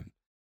time.